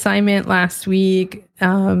in the assignment last week,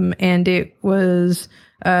 and it was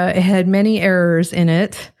it had many errors in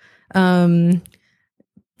it.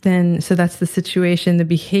 So that's the situation, the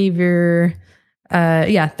behavior.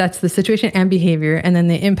 That's the situation and behavior. And then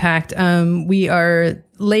the impact, we are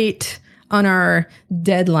late on our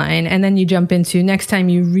deadline. And then you jump into next time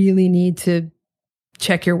you really need to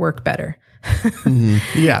check your work better.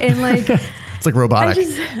 Yeah. And like, it's like robotic.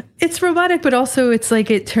 It's robotic, but also it's like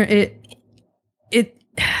it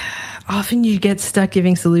often you get stuck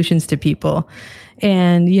giving solutions to people.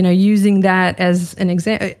 And, using that as an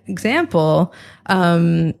example,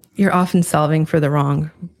 you're often solving for the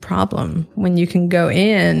wrong problem. When you can go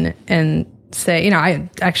in and say, I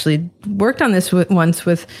actually worked on this once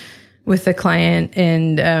with a client,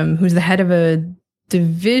 and who's the head of a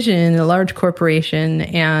division, a large corporation,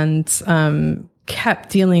 and kept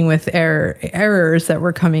dealing with errors that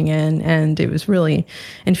were coming in, and it was really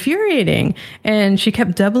infuriating. And she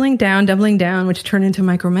kept doubling down, which turned into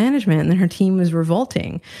micromanagement, and then her team was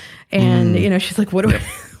revolting. And she's like, what do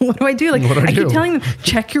I do? Like, I keep telling them,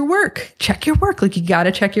 check your work. Like, you got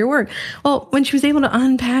to check your work. Well, when she was able to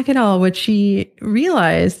unpack it all, what she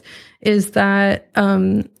realized is that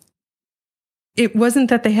it wasn't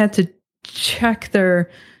that they had to check their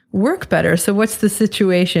work better. So what's the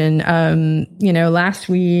situation? Last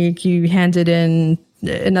week you handed in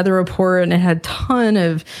another report and it had a ton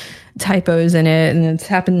of typos in it, and it's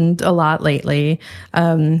happened a lot lately.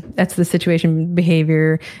 That's the situation,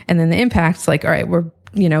 behavior. And then the impact's like, all right, we're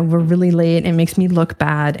really late. It makes me look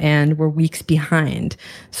bad, and we're weeks behind.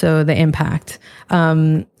 So the impact.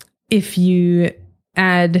 If you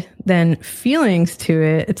add then feelings to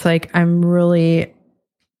it, it's like, I'm really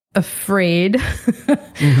afraid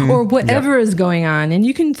or whatever is going on. And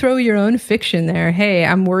you can throw your own fiction there. Hey,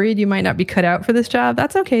 I'm worried you might not be cut out for this job.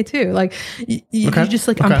 That's okay too. Like you just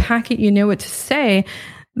unpack it, you know what to say.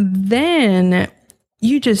 Then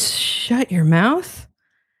you just shut your mouth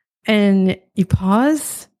and you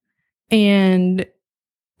pause and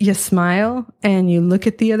you smile and you look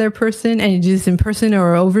at the other person, and you do this in person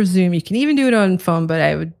or over Zoom. You can even do it on phone, but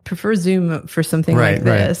I would prefer Zoom for something like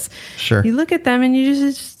this. Sure. You look at them and you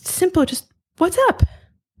just simple, just what's up?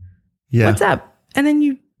 Yeah. What's up? And then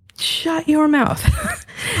you shut your mouth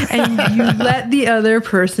and you let the other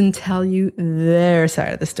person tell you their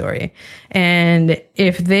side of the story. And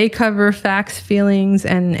if they cover facts, feelings,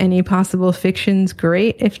 and any possible fictions,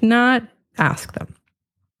 great. If not, ask them.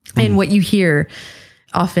 And what you hear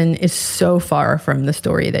often is so far from the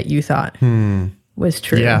story that you thought was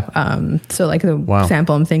true. Yeah. So like the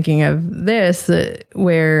example I'm thinking of this,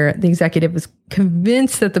 where the executive was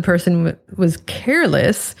convinced that the person was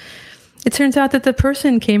careless. It turns out that the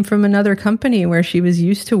person came from another company where she was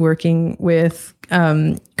used to working with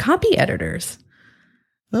copy editors.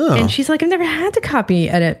 Oh. And she's like, I've never had to copy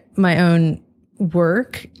edit my own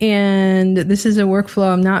work. And this is a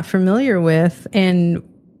workflow I'm not familiar with. And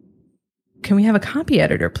can we have a copy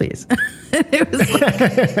editor, please? It was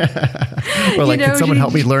like, well, like, can someone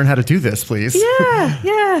help me learn how to do this, please?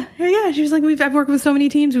 Yeah. She was like, I've worked with so many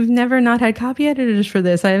teams. We've never not had copy editors for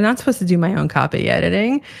this. I'm not supposed to do my own copy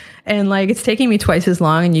editing. And like, it's taking me twice as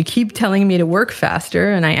long and you keep telling me to work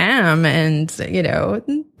faster, and I am. And,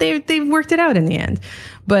 they've worked it out in the end.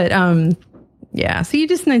 But, so you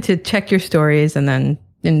just need to check your stories and then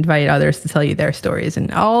invite others to tell you their stories,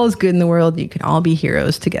 and all is good in the world. You can all be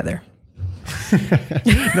heroes together.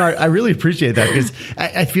 No, I really appreciate that, because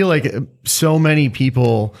I feel like so many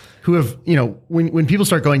people who have, when people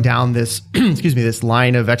start going down this, this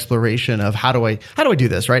line of exploration of how do I do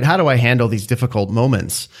this, right? How do I handle these difficult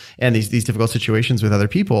moments and these difficult situations with other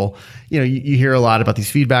people? You hear a lot about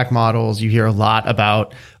these feedback models. You hear a lot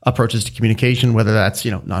about approaches to communication, whether that's,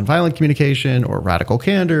 nonviolent communication or radical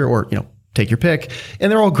candor or, take your pick, and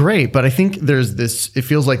they're all great. But I think it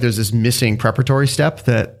feels like there's this missing preparatory step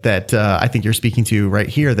that I think you're speaking to right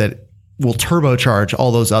here that will turbocharge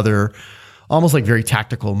all those other almost like very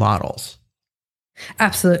tactical models.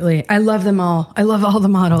 Absolutely. I love them all. I love all the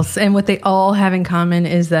models. And what they all have in common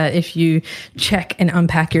is that if you check and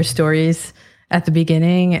unpack your stories at the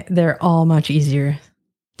beginning, they're all much easier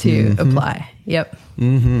to apply. Yep.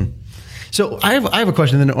 Mm-hmm. So I have a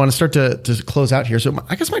question, and then I want to start to close out here. So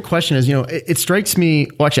I guess my question is, it strikes me,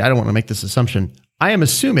 well, actually, I don't want to make this assumption. I am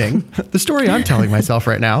assuming the story I'm telling myself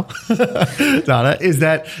right now, Donna, is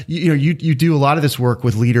that, you do a lot of this work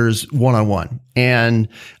with leaders one-on-one. And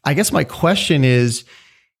I guess my question is,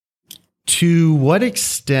 to what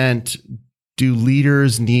extent do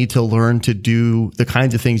leaders need to learn to do the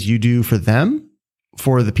kinds of things you do for them,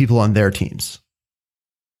 for the people on their teams?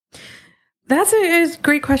 That's a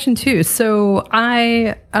great question too. So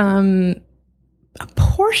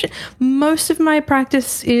most of my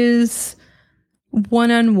practice is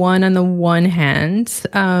one-on-one on the one hand.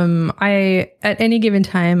 At any given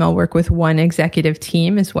time, I'll work with one executive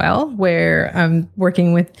team as well, where I'm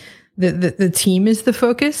working with the team is the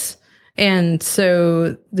focus. And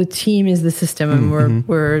so the team is the system, and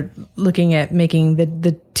we're looking at making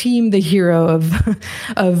the team the hero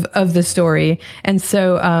of the story. And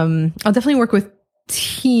so I'll definitely work with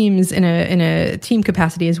teams in a team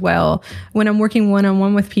capacity as well. When I'm working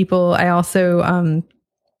one-on-one with people, I also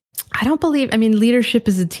leadership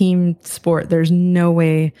is a team sport. There's no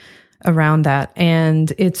way around that.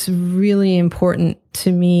 And it's really important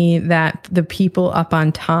to me that the people up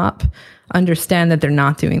on top understand that they're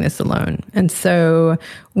not doing this alone. And so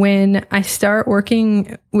when I start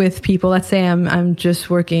working with people, let's say I'm just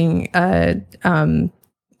working,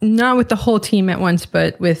 not with the whole team at once,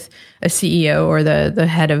 but with a CEO or the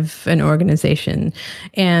head of an organization.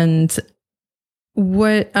 And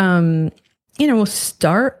we'll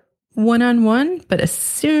start one-on-one, but as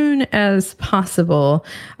soon as possible,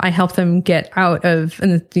 I help them get out of,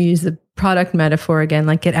 and to use the product metaphor again,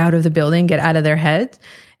 like get out of the building, get out of their head.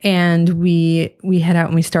 And we head out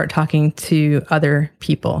and we start talking to other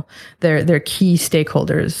people, their key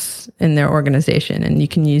stakeholders in their organization. And you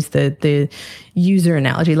can use the user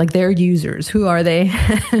analogy, like their users. Who are they?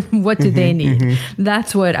 What do they need?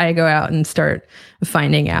 That's what I go out and start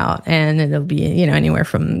finding out. And it'll be, anywhere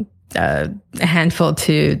from a handful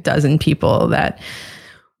to a dozen people that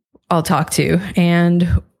I'll talk to.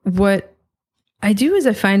 And what I do is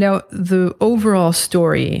I find out the overall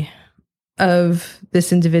story of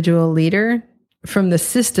this individual leader from the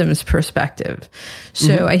systems perspective.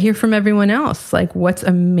 So I hear from everyone else, like what's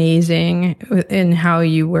amazing in how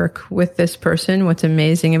you work with this person, what's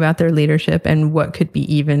amazing about their leadership, and what could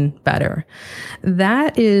be even better.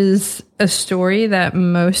 That is a story that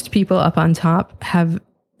most people up on top have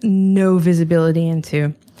no visibility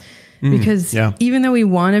into. Because even though we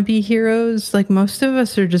want to be heroes, like most of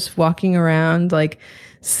us are just walking around like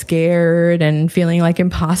scared and feeling like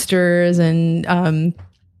imposters. And,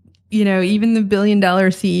 even the $1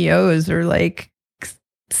 billion CEOs are like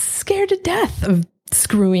scared to death of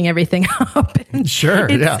screwing everything up. Sure.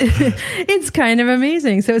 It's kind of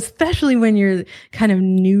amazing. So especially when you're kind of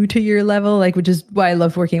new to your level, like, which is why I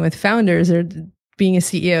love working with founders, or being a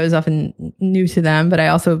CEO is often new to them. But I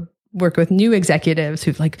also work with new executives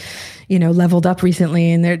who've leveled up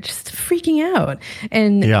recently, and they're just freaking out.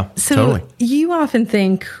 And totally. You often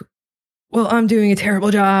think, well, I'm doing a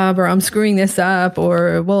terrible job, or I'm screwing this up,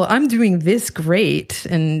 or, well, I'm doing this great.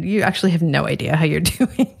 And you actually have no idea how you're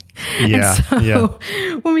doing.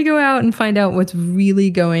 When we go out and find out what's really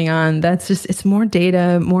going on, it's more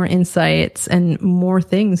data, more insights, and more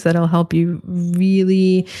things that'll help you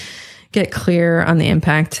really get clear on the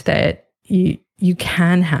impact that you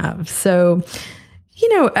can have. So,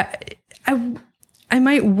 I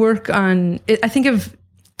might work on it.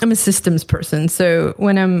 I'm a systems person. So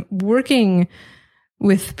when I'm working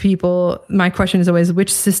with people, my question is always,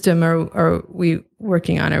 which system are we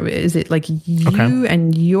working on? Or is it like you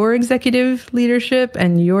and your executive leadership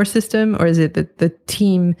and your system, or is it the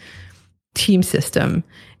team system?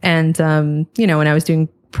 And, when I was doing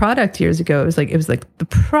product years ago, it was like the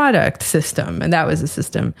product system, and that was a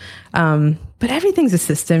system. But everything's a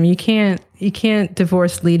system. You can't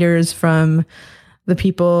divorce leaders from the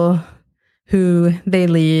people who they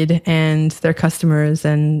lead and their customers,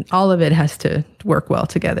 and all of it has to work well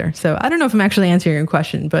together. So I don't know if I'm actually answering your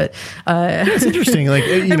question, but it's interesting. Like,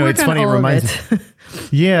 it's funny. It reminds me.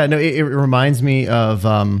 Yeah, no, it reminds me of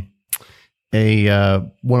one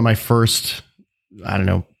of my first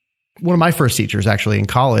teachers actually in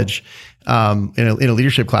college, in a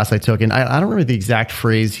leadership class I took. And I don't remember the exact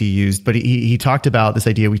phrase he used, but he talked about this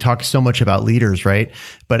idea. We talk so much about leaders, right?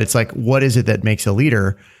 But it's like, what is it that makes a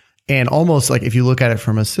leader? And almost like, if you look at it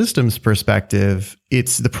from a systems perspective,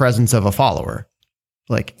 it's the presence of a follower.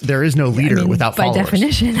 Like, there is no leader without followers. By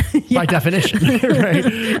definition. By definition, right?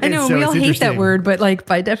 I know, so we all hate that word, but like,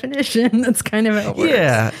 by definition, that's kind of how it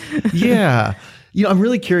works. Yeah. I'm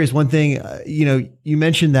really curious. One thing, you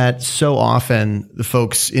mentioned that so often the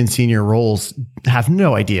folks in senior roles have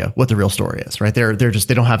no idea what the real story is, right? They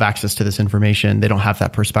don't have access to this information. They don't have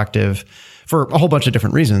that perspective for a whole bunch of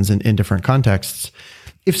different reasons in different contexts.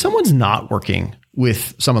 If someone's not working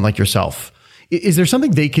with someone like yourself, is there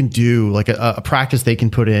something they can do, like a practice they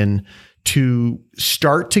can put in to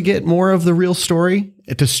start to get more of the real story,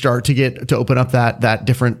 to open up that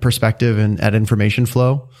different perspective and that information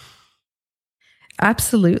flow?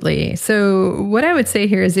 Absolutely. So what I would say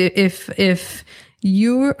here is, if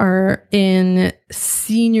you are in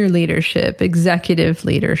senior leadership, executive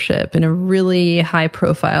leadership, in a really high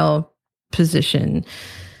profile position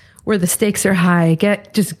where the stakes are high,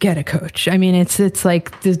 just get a coach. I mean, it's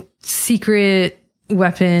like the secret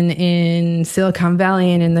weapon in Silicon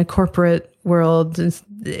Valley and in the corporate world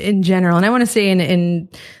in general. And I want to say in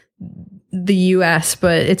the US,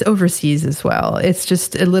 but it's overseas as well. It's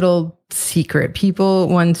just a little secret. People,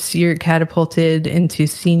 once you're catapulted into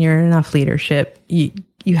senior enough leadership, you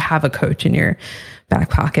have a coach in your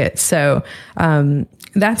back pocket. So,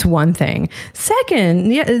 that's one thing. Second,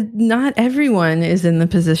 not everyone is in the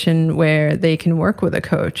position where they can work with a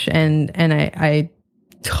coach. And I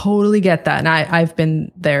totally get that. And I've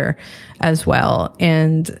been there as well.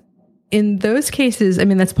 And in those cases, I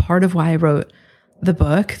mean, that's part of why I wrote the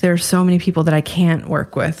book. There are so many people that I can't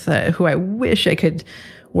work with, who I wish I could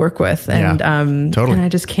work with. And, totally. And I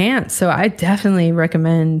just can't. So I definitely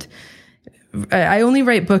recommend, I only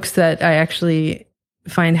write books that I actually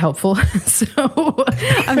find helpful. So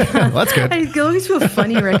that's good. I always feel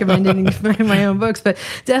funny recommending my own books, but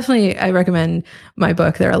definitely I recommend my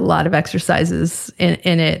book. There are a lot of exercises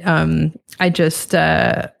in it. I just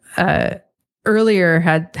earlier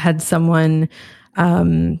had someone,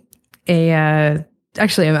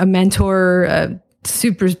 actually a mentor, a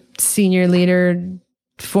super senior leader,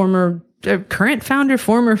 current founder,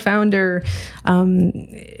 former founder,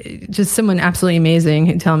 just someone absolutely amazing,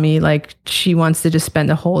 who tell me like she wants to just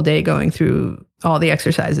spend a whole day going through all the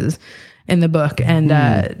exercises in the book and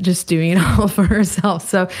just doing it all for herself.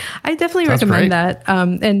 So I definitely recommend that.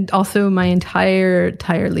 And also my entire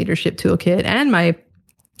leadership toolkit and my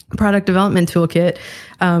product development toolkit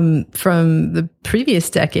from the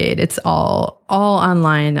previous decade. It's all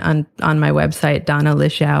online on my website,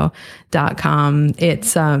 donnalichaw.com.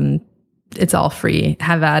 It's all free.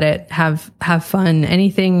 Have at it. Have fun.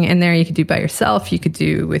 Anything in there you could do by yourself. You could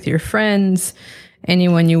do with your friends,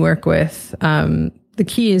 anyone you work with. The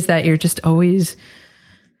key is that you're just always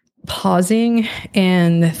pausing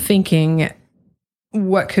and thinking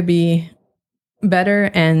what could be better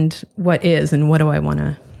and what is, and what do I want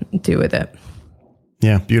to do with it.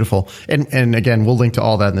 Yeah, beautiful. And again, we'll link to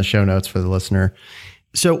all that in the show notes for the listener.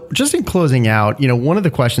 So just in closing out, one of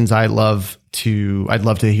the questions I love I'd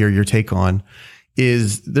love to hear your take on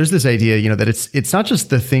is there's this idea, that it's not just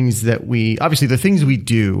the things that obviously the things we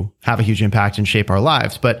do have a huge impact and shape our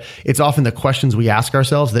lives, but it's often the questions we ask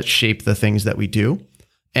ourselves that shape the things that we do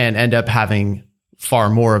and end up having far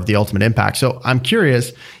more of the ultimate impact. So I'm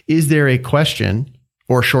curious, is there a question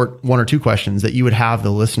or short one or two questions that you would have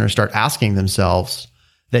the listener start asking themselves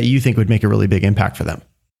that you think would make a really big impact for them?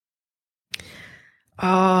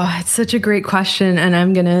 Oh, it's such a great question. And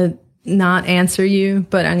I'm going to not answer you,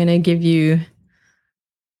 but I'm going to give you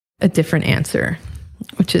a different answer,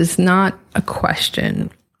 which is not a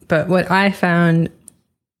question. But what I found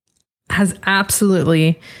has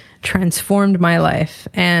absolutely transformed my life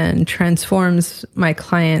and transforms my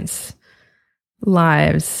clients'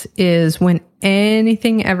 lives is when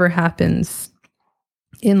anything ever happens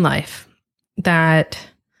in life that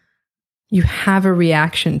you have a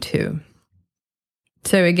reaction to.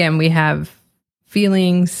 So again, we have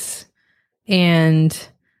feelings and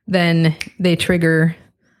then they trigger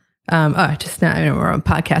I know we're on a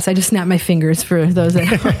podcast. I just snap my fingers for those at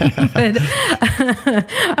home. But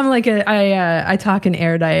I'm like I talk in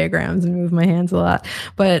air diagrams and move my hands a lot.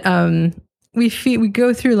 But we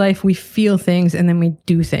go through life, we feel things, and then we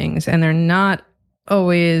do things, and they're not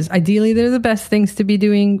always. Ideally, they're the best things to be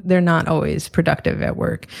doing. They're not always productive at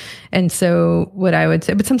work, and so what I would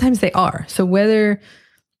say, but sometimes they are. So whether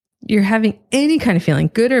you're having any kind of feeling,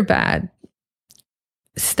 good or bad,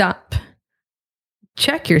 stop.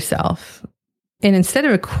 Check yourself. And instead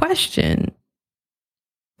of a question,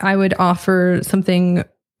 I would offer something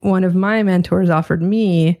one of my mentors offered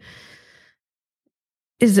me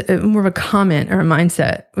is more of a comment or a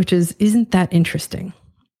mindset, which is, isn't that interesting?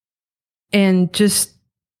 And just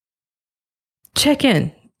check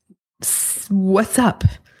in. What's up?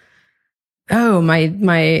 Oh,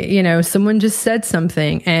 my, someone just said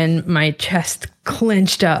something and my chest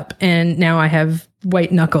clenched up and now I have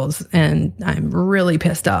white knuckles and I'm really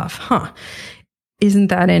pissed off. Isn't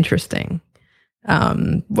that interesting?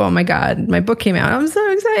 Well, my God, my book came out. I'm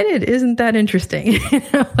so excited. Isn't that interesting?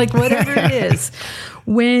 Like whatever it is,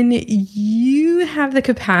 when you have the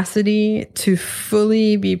capacity to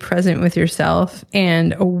fully be present with yourself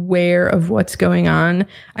and aware of what's going on,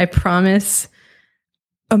 I promise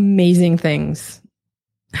amazing things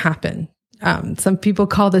happen. Some people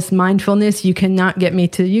call this mindfulness. You cannot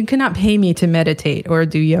pay me to meditate or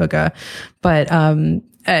do yoga, but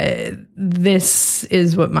this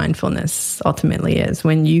is what mindfulness ultimately is.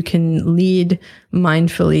 When you can lead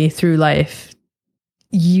mindfully through life,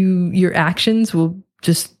 your actions will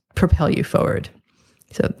just propel you forward.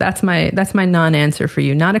 So that's my non-answer for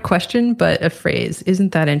you. Not a question, but a phrase.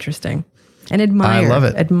 Isn't that interesting? And admire. I love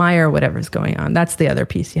it. Admire whatever's going on. That's the other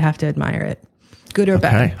piece. You have to admire it. Good or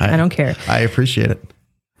bad. I don't care. I appreciate it.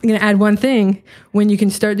 I'm going to add one thing. When you can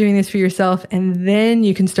start doing this for yourself and then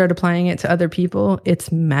you can start applying it to other people,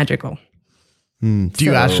 it's magical. Do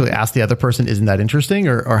you actually ask the other person, isn't that interesting?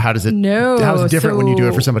 Or how does it, how is it different when you do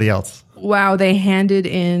it for somebody else? Wow. They handed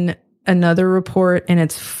in another report and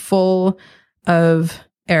it's full of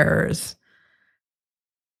errors.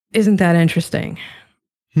 Isn't that interesting?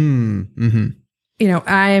 Mm-hmm.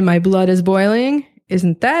 My blood is boiling.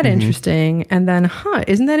 Isn't that interesting? And then,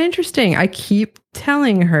 isn't that interesting? I keep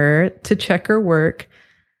telling her to check her work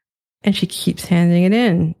and she keeps handing it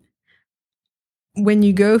in. When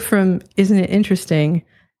you go from, isn't it interesting?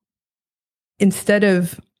 Instead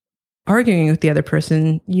of arguing with the other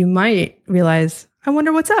person, you might realize, I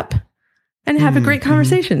wonder what's up and have a great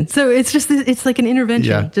conversation. So it's like an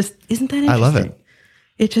intervention. Yeah. Just, isn't that interesting? I love it.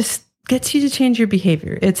 It just gets you to change your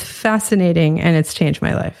behavior. It's fascinating and it's changed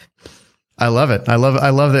my life. I love it. I love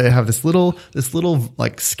that I have this little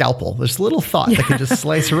like scalpel, this little thought that can just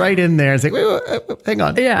slice right in there. It's like, wait, hang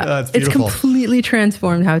on. Yeah. It's completely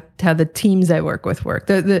transformed how the teams I work with work.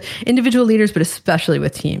 The individual leaders, but especially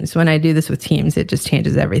with teams. When I do this with teams, it just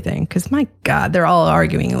changes everything. Because my God, they're all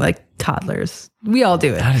arguing like toddlers. We all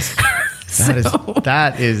do it.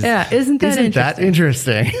 That is. Yeah. Isn't that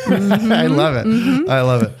interesting? Mm-hmm. I love it. Mm-hmm. I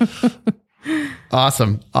love it.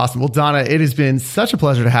 Awesome. Well, Donna, it has been such a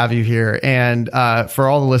pleasure to have you here. And for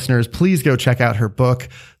all the listeners, please go check out her book,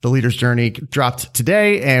 The Leader's Journey, dropped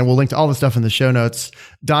today. And we'll link to all the stuff in the show notes.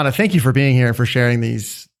 Donna, thank you for being here and for sharing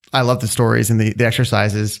these. I love the stories and the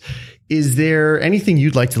exercises. Is there anything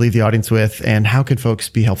you'd like to leave the audience with? And how can folks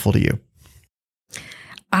be helpful to you?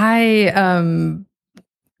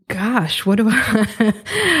 Gosh, what do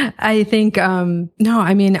I think, I'm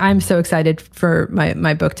so excited for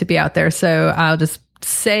my book to be out there. So I'll just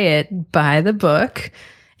say it, buy the book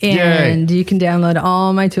and you can download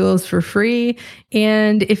all my tools for free.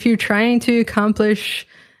 And if you're trying to accomplish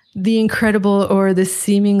the incredible or the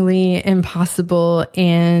seemingly impossible,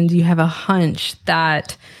 and you have a hunch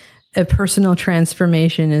that a personal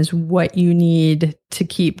transformation is what you need to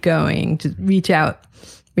keep going, to reach out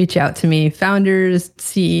to me. Founders,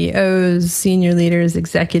 CEOs, senior leaders,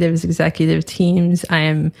 executive teams.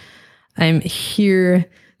 I'm here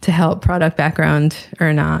to help, product background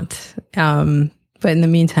or not. But in the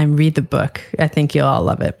meantime, read the book. I think you'll all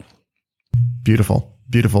love it. Beautiful.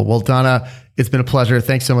 Well, Donna, it's been a pleasure.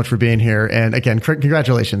 Thanks so much for being here. And again,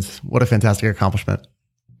 congratulations. What a fantastic accomplishment.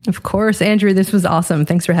 Of course, Andrew, this was awesome.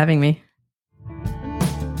 Thanks for having me.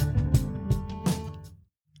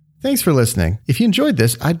 Thanks for listening. If you enjoyed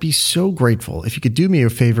this, I'd be so grateful if you could do me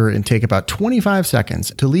a favor and take about 25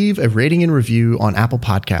 seconds to leave a rating and review on Apple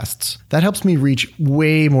Podcasts. That helps me reach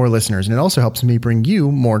way more listeners, and it also helps me bring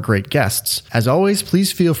you more great guests. As always,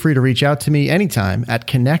 please feel free to reach out to me anytime at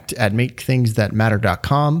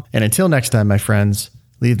connect@makethingsthatmatter.com. And until next time, my friends,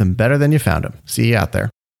 leave them better than you found them. See you out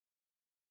there.